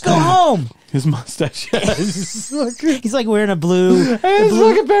 Just go home. His mustache. He's like wearing a blue. Hey, it's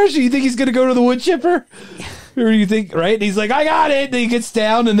like a parachute. You think he's going to go to the wood chipper? Or you think, right? And he's like, I got it. And then he gets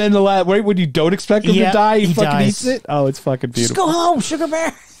down, and then right when you don't expect him to die, he fucking dies. eats it. Oh, it's fucking beautiful. Just go home, Sugar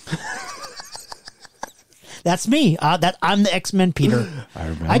Bear. That's me. I'm the X-Men Peter. I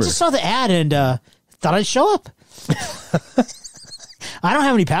remember. I just saw the ad and thought I'd show up. I don't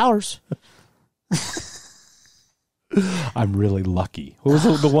have any powers. I'm really lucky. What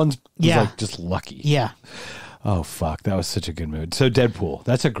was the ones? Yeah. Like just lucky. Yeah. Oh fuck, that was such a good mood. So Deadpool,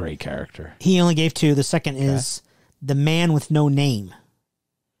 that's a great character. He only gave 2. The second is The Man with No Name.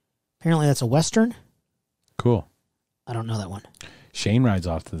 Apparently that's a Western. Cool. I don't know that one. Shane rides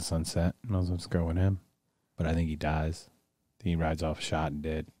off to the sunset. Knows what's going with him, but I think he dies. He rides off shot and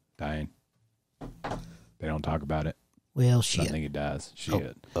dead, dying. They don't talk about it. Well, I shit. think he dies.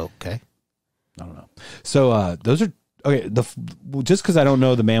 Shit. Okay. I don't know. So those are okay. Just because I don't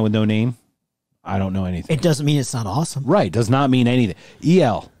know The Man with No Name, I don't know anything. It doesn't mean it's not awesome. Right, does not mean anything.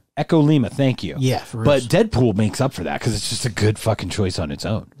 EL, Echo Lima, thank you. Yeah, for but real. Deadpool makes up for that because it's just a good fucking choice on its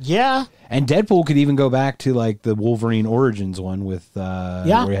own. Yeah. And Deadpool could even go back to like the Wolverine Origins one with where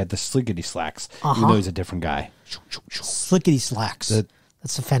he had the slickety slacks, even though he's a different guy. Slickety slacks.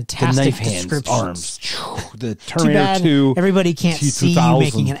 That's a The fantastic knife hands, description. arms, the Too Terminator bad 2. everybody can't see you T2000.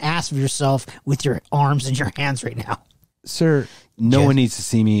 making an ass of yourself with your arms and your hands right now. Sir, no Yeah. one needs to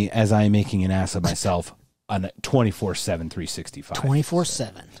see me as I am making an ass of myself on 24/7, 365.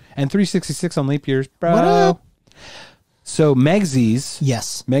 24/7. And 366 on leap years, bro. What up? So Megsy's,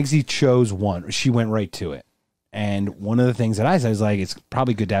 Yes. Megsy chose one. She went right to it. And one of the things that I said is like, it's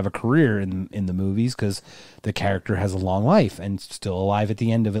probably good to have a career in the movies because the character has a long life and still alive at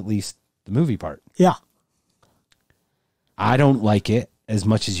the end of at least the movie part. Yeah. I don't like it as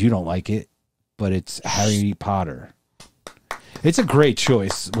much as you don't like it, but it's Harry Potter. It's a great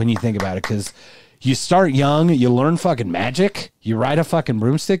choice when you think about it because you start young, you learn fucking magic, you ride a fucking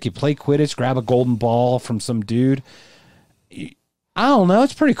broomstick, you play Quidditch, grab a golden ball from some dude. I don't know.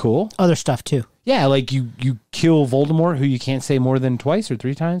 It's pretty cool. Other stuff too. Yeah, like you kill Voldemort, who you can't say more than twice or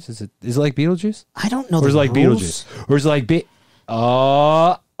 3 times. Is it like Beetlejuice? I don't know. Or is it the like rules. Beetlejuice? Or is it like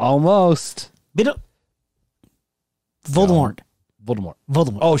almost Voldemort. Voldemort?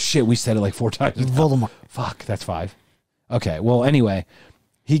 Voldemort. Oh shit, we said it like 4 times. Voldemort. Fuck, that's 5. Okay, well anyway,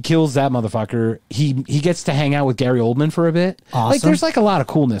 he kills that motherfucker. He gets to hang out with Gary Oldman for a bit. Awesome. Like there's like a lot of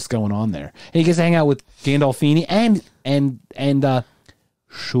coolness going on there. And he gets to hang out with Gandolfini and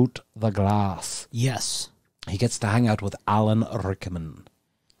shoot the glass. Yes. He gets to hang out with Alan Rickman.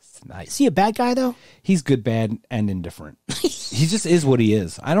 nice. Is he a bad guy though? He's good, bad, and indifferent. He just is what he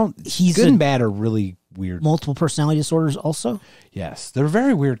is. He's good and bad are really weird. Multiple personality disorders also? Yes. They're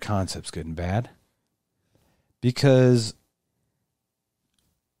very weird concepts, good and bad. Because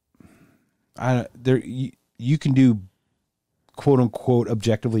you can do quote unquote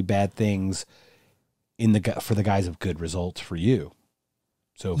objectively bad things for the guise of good results for you.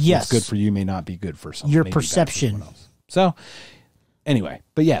 So yes. what's good for you may not be good for someone. Your perception. So anyway,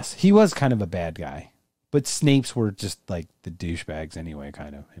 but yes, he was kind of a bad guy. But Snapes were just like the douchebags anyway,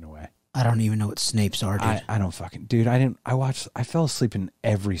 kind of, in a way. I don't even know what Snapes are, dude. I don't fucking... Dude, I fell asleep in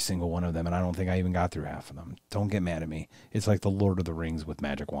every single one of them, and I don't think I even got through half of them. Don't get mad at me. It's like the Lord of the Rings with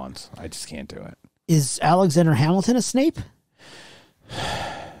magic wands. I just can't do it. Is Alexander Hamilton a Snape?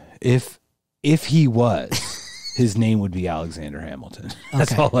 If he was, his name would be Alexander Hamilton.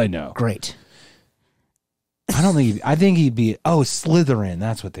 That's all I know. Great. I think he'd be... Oh, Slytherin.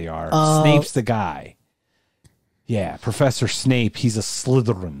 That's what they are. Snape's the guy. Yeah, Professor Snape. He's a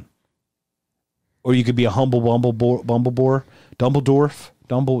Slytherin. Or you could be a humble Dumbledore,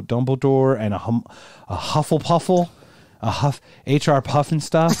 and a Hufflepuffle, HR Puffin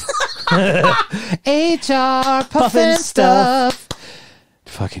stuff. HR Puffin stuff.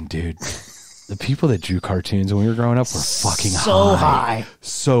 Fucking dude. The people that drew cartoons when we were growing up were fucking so high.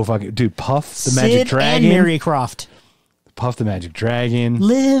 So fucking... Dude, Puff the Sid Magic Dragon. and Mary Croft. Puff the Magic Dragon.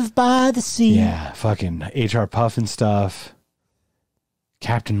 Live by the sea. Yeah, fucking HR Puffin stuff.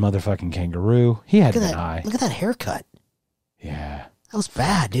 Captain motherfucking Kangaroo. He had an eye. Look at that haircut. Yeah. That was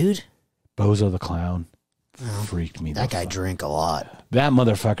bad, dude. Bozo the Clown. Freaked me. That guy drank a lot. That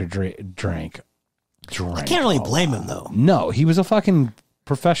motherfucker drank. I can't really blame him, though. No, he was a fucking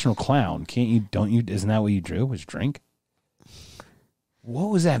professional clown. Isn't that what you drew, was drink? What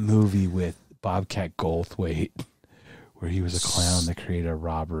was that movie with Bobcat Goldthwait where he was a clown that created a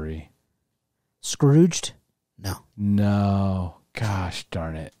robbery? Scrooged? No. Gosh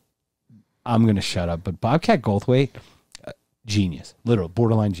darn it. I'm going to shut up. But Bobcat Goldthwait, genius. Literal,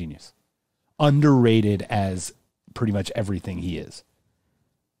 borderline genius. Underrated as pretty much everything he is.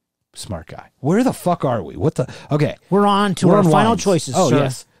 Smart guy. Where the fuck are we? Okay. We're on to our final choices, Oh, sir.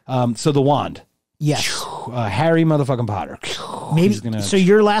 yes. So the wand. Yes. Harry motherfucking Potter. Maybe. So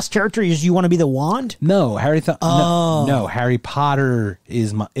your last character is you want to be the wand? No, no, Harry Potter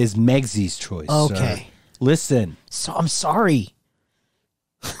is Megsy's choice. Okay. Sir. Listen. So I'm sorry.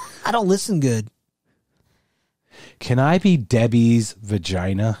 I don't listen good. Can I be Debbie's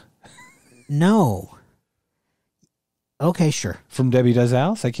vagina? No. Okay, sure. From Debbie Does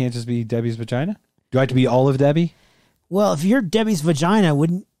Alice? I can't just be Debbie's vagina? Do I have to be all of Debbie? Well, if you're Debbie's vagina,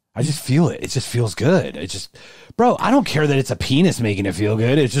 wouldn't... I just feel it. It just feels good. Bro, I don't care that it's a penis making it feel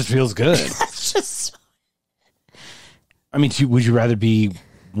good. It just feels good. That's just... I mean, would you rather be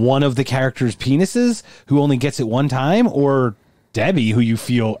one of the characters' penises who only gets it one time, or Debbie who you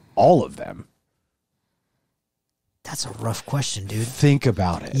feel all of them? That's a rough question, dude. Think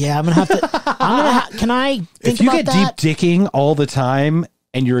about it. Yeah, I'm gonna have to. Can I think if you about get that? deep dicking all the time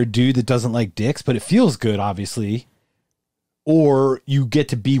and you're a dude that doesn't like dicks, but it feels good, obviously, or you get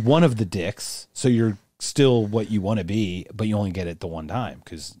to be one of the dicks, so you're still what you want to be, but you only get it the one time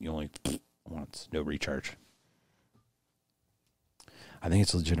because you only once, no recharge. I think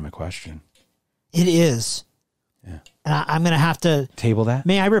it's a legitimate question. It is. Yeah. And I'm going to have to table that.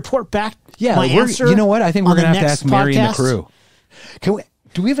 May I report back? Yeah, my answer. You know what? I think we're going to have to ask Mary and the podcast? crew.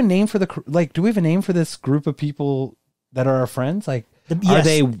 Do we have a name for do we have a name for this group of people that are our friends? Like, yes. Are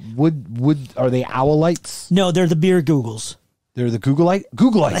they are they owlites? No, they're the beer Googles. They're the Googleites.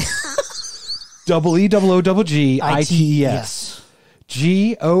 Googleites. Googglites.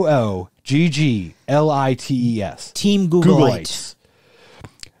 Team Googleite.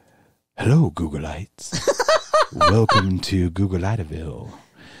 Hello, Googleites. Welcome to Googleiteville.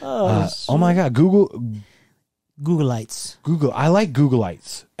 Oh my God, Googleites. I like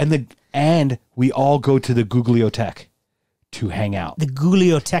Googleites, and we all go to the Googliothèque to hang out. The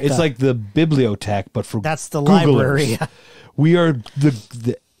Googliothèque. It's like the bibliothèque, but for that's the Googlers. library. We are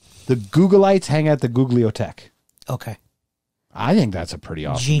the Googleites hang at the Googliothèque. Okay, I think that's a pretty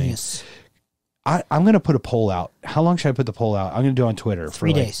awesome genius. Name. I'm going to put a poll out. How long should I put the poll out? I'm going to do it on Twitter.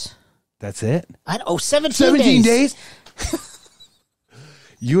 3 days. That's it? 17 days?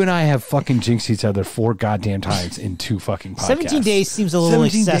 You and I have fucking jinxed each other 4 goddamn times in 2 fucking podcasts. 17 days seems a little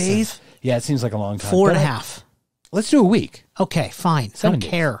excessive. Days? Yeah, it seems like a long time. 4.5. Let's do a week. Okay, fine. 7 I don't days.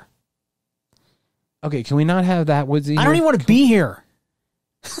 care. Okay, can we not have that Woodsy? I don't even want to be here.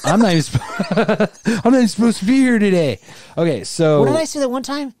 I'm not even supposed to be here today. Okay, so... What did I say that one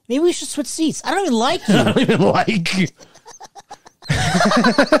time? Maybe we should switch seats. I don't even like you. I don't even like you.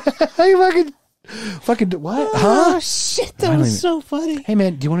 Hey, fucking what? Oh Huh? shit, that was so funny. Hey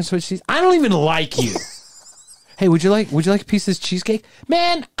man, do you want to switch seats? I don't even like you. Hey, would you like a piece of this cheesecake?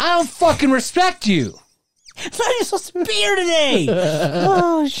 Man, I don't fucking respect you. I'm not supposed to be here today.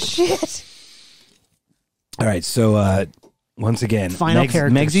 Oh shit. All right, so once again, Final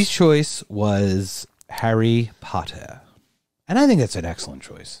characters. Megsy's choice was Harry Potter. And I think that's an excellent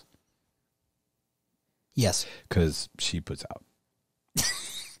choice. Yes. Because she puts out.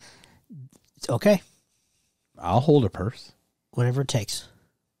 It's okay. I'll hold a purse. Whatever it takes.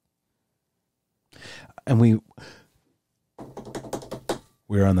 And we're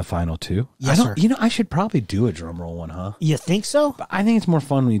on the final two. Yes, sir. You know, I should probably do a drum roll one, huh? You think so? But I think it's more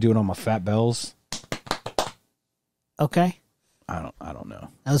fun when you do it on my fat bells. Okay. I don't know.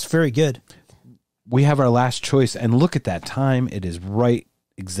 That was very good. We have our last choice, and look at that time. It is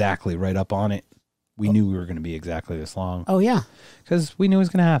exactly right up on it. We knew we were going to be exactly this long. Oh, yeah. Because we knew it was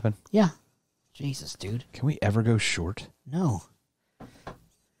going to happen. Yeah. Jesus, dude. Can we ever go short? No.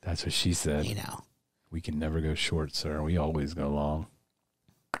 That's what she said. You know. We can never go short, sir. We always go long.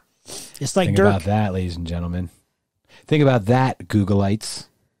 It's like Think Dirk. about that, ladies and gentlemen. Think about that, Googleites.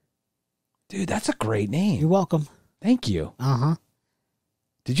 Dude, that's a great name. You're welcome. Thank you. Uh-huh.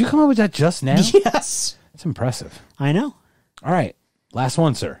 Did you come up with that just now? Yes. That's impressive. I know. All right. Last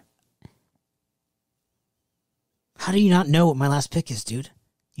one, sir. How do you not know what my last pick is, dude?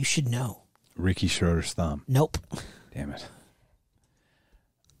 You should know. Ricky Schroeder's thumb. Nope. Damn it.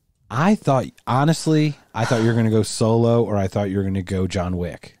 Honestly, I thought you were going to go Solo, or I thought you were going to go John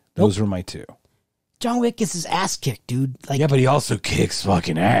Wick. Those were my two. John Wick gets his ass kicked, dude. Like, Yeah, but he also kicks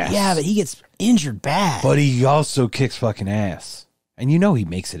fucking ass. yeah, but he gets injured bad. But he also kicks fucking ass. And you know he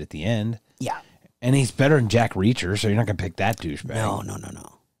makes it at the end. Yeah. And he's better than Jack Reacher, so you're not going to pick that douchebag.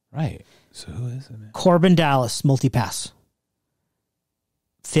 No. Right. So who is it, man? Corbin Dallas, multipass.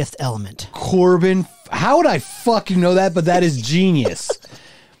 Fifth Element. Corbin. How would I fucking know that? But that is genius.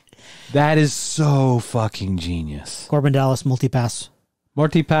 That is so fucking genius. Corbin Dallas, multipass.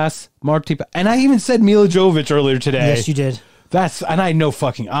 Multipass. And I even said Mila Jovovich earlier today. Yes, you did. And I had no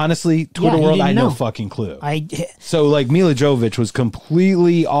fucking, honestly, Twitter you world, didn't I had no know. fucking clue. So like Mila Jovovich was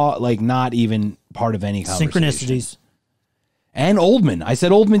completely, not even part of any conversation. synchronicities. And Oldman. I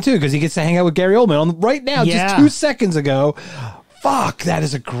said Oldman too, because he gets to hang out with Gary Oldman right now, Yeah. just 2 seconds ago. Fuck, that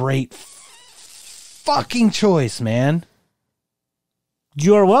is a great fucking choice, man.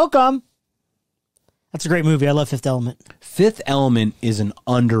 You're welcome. That's a great movie. I love Fifth Element. Fifth Element is an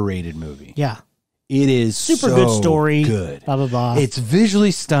underrated movie. Yeah. It is Super so good story. Good. Blah, blah, blah. It's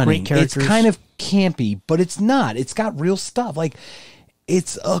visually stunning. Great characters. It's kind of campy, but it's not. It's got real stuff. Like,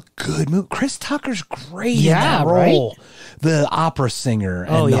 it's a good movie. Chris Tucker's great in that role. Right? The opera singer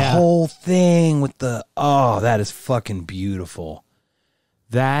and the whole thing with that is fucking beautiful.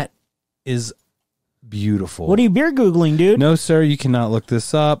 That is beautiful. What are you beer Googling, dude? No, sir, you cannot look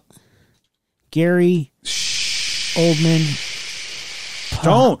this up. Gary Oldman.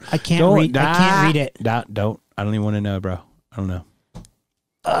 Don't. I can't read. I can't read it. Don't. I don't even want to know, bro. I don't know.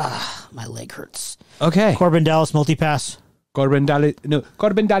 My leg hurts. Okay. Corbin Dallas, multipass. Corbin Dallas,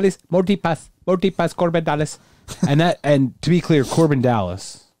 multipass, Corbin Dallas. And to be clear, Corbin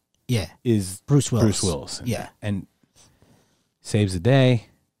Dallas Yeah. is Bruce Willis. Yeah. And saves the day,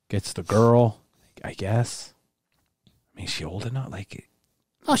 gets the girl, I guess. I mean, is she old enough? Like,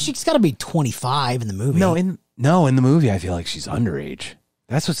 Oh, she's got to be 25 in the movie. no, in the movie, I feel like she's underage.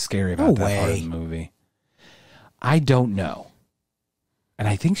 That's what's scary about that part of the movie. I don't know. And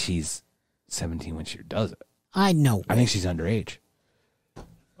I think she's 17 when she does it. I know. I think she's underage.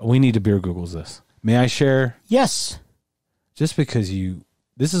 We need to beer Googles this. May I share? Yes. Just because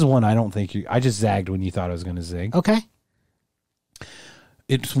this is one I don't think I just zagged when you thought I was going to zig. Okay.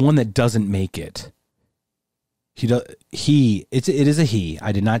 It's one that doesn't make it. It is a he.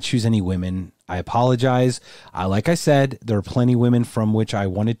 I did not choose any women. I apologize. Like I said, there are plenty women from which I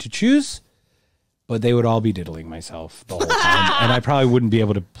wanted to choose, but they would all be diddling myself the whole time, and I probably wouldn't be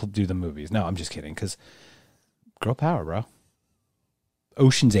able to do the movies. No, I'm just kidding, because girl power, bro.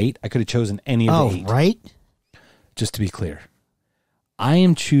 Ocean's 8, I could have chosen any of the 8. Right? Just to be clear, I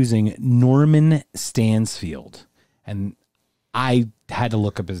am choosing Norman Stansfield, and I had to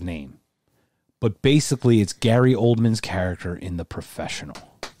look up his name. But basically, it's Gary Oldman's character in The Professional.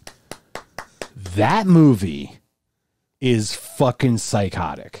 That movie is fucking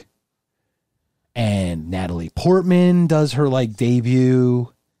psychotic. And Natalie Portman does her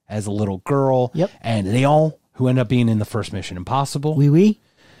debut as a little girl. Yep. And they all who end up being in the first Mission Impossible. Oui.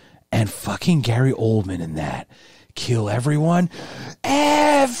 And fucking Gary Oldman in that kill everyone.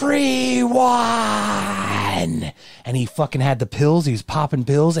 Everyone! And he fucking had the pills. He was popping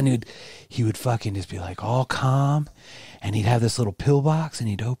pills, and he would fucking just be like all calm. And he'd have this little pill box, and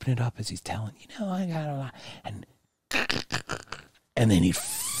he'd open it up as he's telling, I got a lot. And then he'd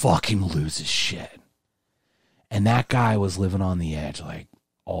fucking lose his shit. And that guy was living on the edge like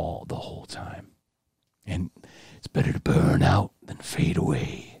the whole time. And it's better to burn out than fade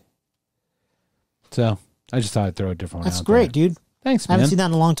away. So I just thought I'd throw a different one out. That's great, there. dude. Thanks, I man. haven't seen that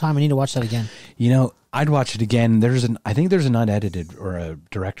in a long time. I need to watch that again. I'd watch it again. I think there's an unedited or a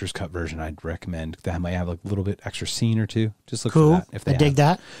director's cut version I'd recommend that might have like a little bit extra scene or two. Just look for that. If they dig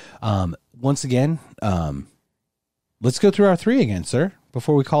that. Once again, let's go through our 3 again, sir,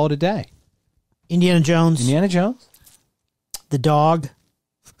 before we call it a day. Indiana Jones. The dog.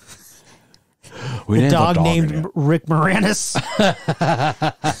 The dog named Rick Moranis.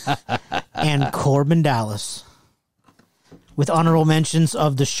 And Corbin Dallas. With honorable mentions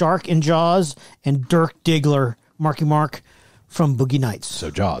of the Shark in Jaws and Dirk Diggler, Marky Mark, from Boogie Nights. So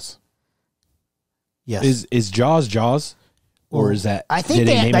Jaws. Yes. Is Jaws? Or is that... I think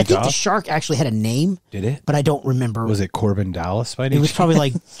the shark actually had a name. Did it? But I don't remember. Was it Corbin Dallas by any It was chance? probably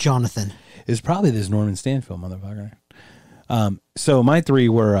like Jonathan. It was probably this Norman Stanfield motherfucker. So my 3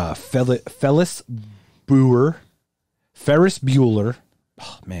 were Ferris Bueller.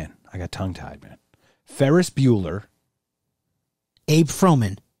 Oh, man, I got tongue-tied, man. Ferris Bueller. Abe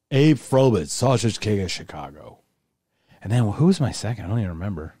Froman, Sausage King of Chicago. And then who was my second? I don't even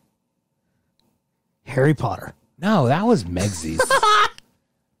remember. Harry Potter. No, that was Megsy's.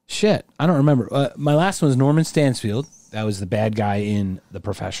 Shit, I don't remember. My last one was Norman Stansfield. That was the bad guy in The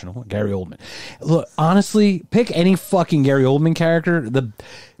Professional, Gary Oldman. Look, honestly, pick any fucking Gary Oldman character. The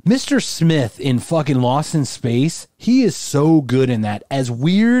Mr. Smith in fucking Lost in Space, he is so good in that. As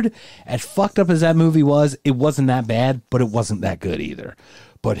weird, as fucked up as that movie was, it wasn't that bad, but it wasn't that good either.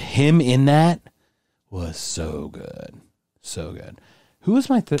 But him in that was so good. So good. Who was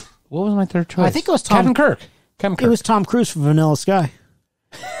what was my third choice? I think it was Captain Kirk. It was Tom Cruise from Vanilla Sky.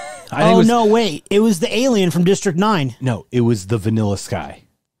 No, wait. It was the alien from District 9. No, it was the Vanilla Sky.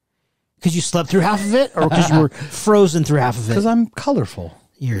 Because you slept through half of it, or because you were frozen through half of it? Because I'm colorful.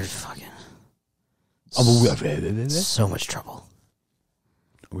 You're fucking... so much trouble.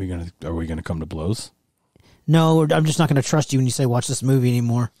 Are we gonna come to blows? No, I'm just not going to trust you when you say watch this movie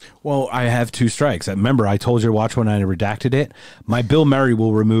anymore. Well, I have 2 strikes. Remember, I told you to watch when I redacted it. My Bill Murray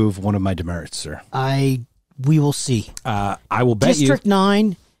will remove one of my demerits, sir. We will see. I will bet District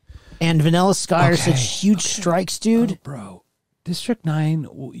 9 and Vanilla Sky are such huge strikes, dude. Oh, bro, District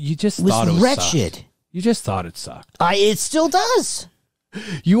 9, you just was thought it was wretched. Sucked. You just thought it sucked. It still does.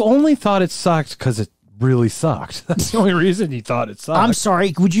 You only thought it sucked because it really sucked. That's the only reason you thought it sucked. I'm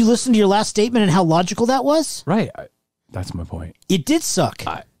sorry. Would you listen to your last statement and how logical that was? Right. That's my point. It did suck.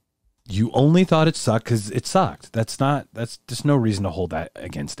 You only thought it sucked because it sucked. That's just no reason to hold that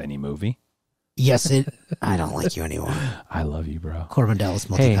against any movie. Yes, I don't like you anymore. I love you, bro. Corbin Dallas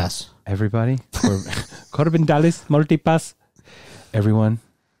Multipass. Hey, everybody. Corbin Dallas Multipass. Everyone,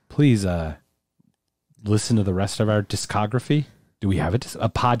 please listen to the rest of our discography. Do we have a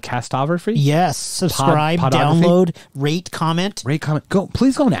podcastography? Yes. Subscribe, download, rate, comment.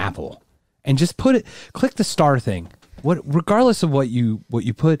 Please go on Apple and just click the star thing. Regardless of what you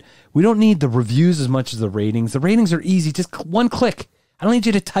put, we don't need the reviews as much as the ratings. The ratings are easy. Just one click. I don't need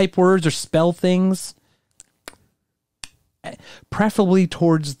you to type words or spell things. Preferably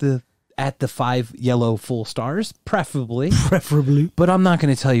towards at the 5 yellow full stars. Preferably. But I'm not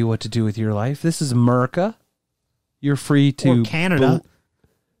going to tell you what to do with your life. This is America. You're free to... Or Canada.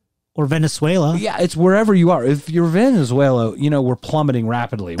 Or Venezuela. Yeah, it's wherever you are. If you're Venezuela, we're plummeting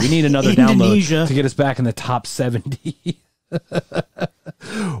rapidly. We need another download to get us back in the top 70.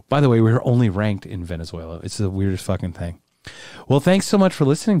 By the way, we're only ranked in Venezuela. It's the weirdest fucking thing. Well, thanks so much for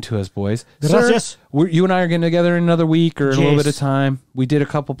listening to us, boys. Gracias. Sir, you and I are getting together in another week or in a little bit of time. We did a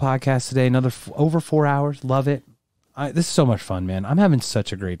couple podcasts today, over 4 hours. Love it. This is so much fun, man. I'm having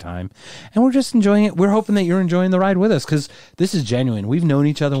such a great time. And we're just enjoying it. We're hoping that you're enjoying the ride with us because this is genuine. We've known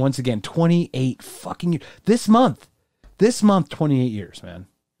each other, once again, 28 fucking years. This month, 28 years, man.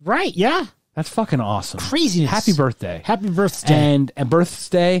 Right, yeah. That's fucking awesome. Craziness. Happy birthday. Happy birthday. And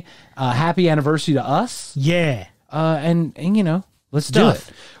birthday, happy anniversary to us. Yeah. And let's do it.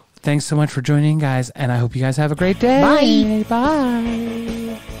 Thanks so much for joining, guys, and I hope you guys have a great day. Bye. Bye.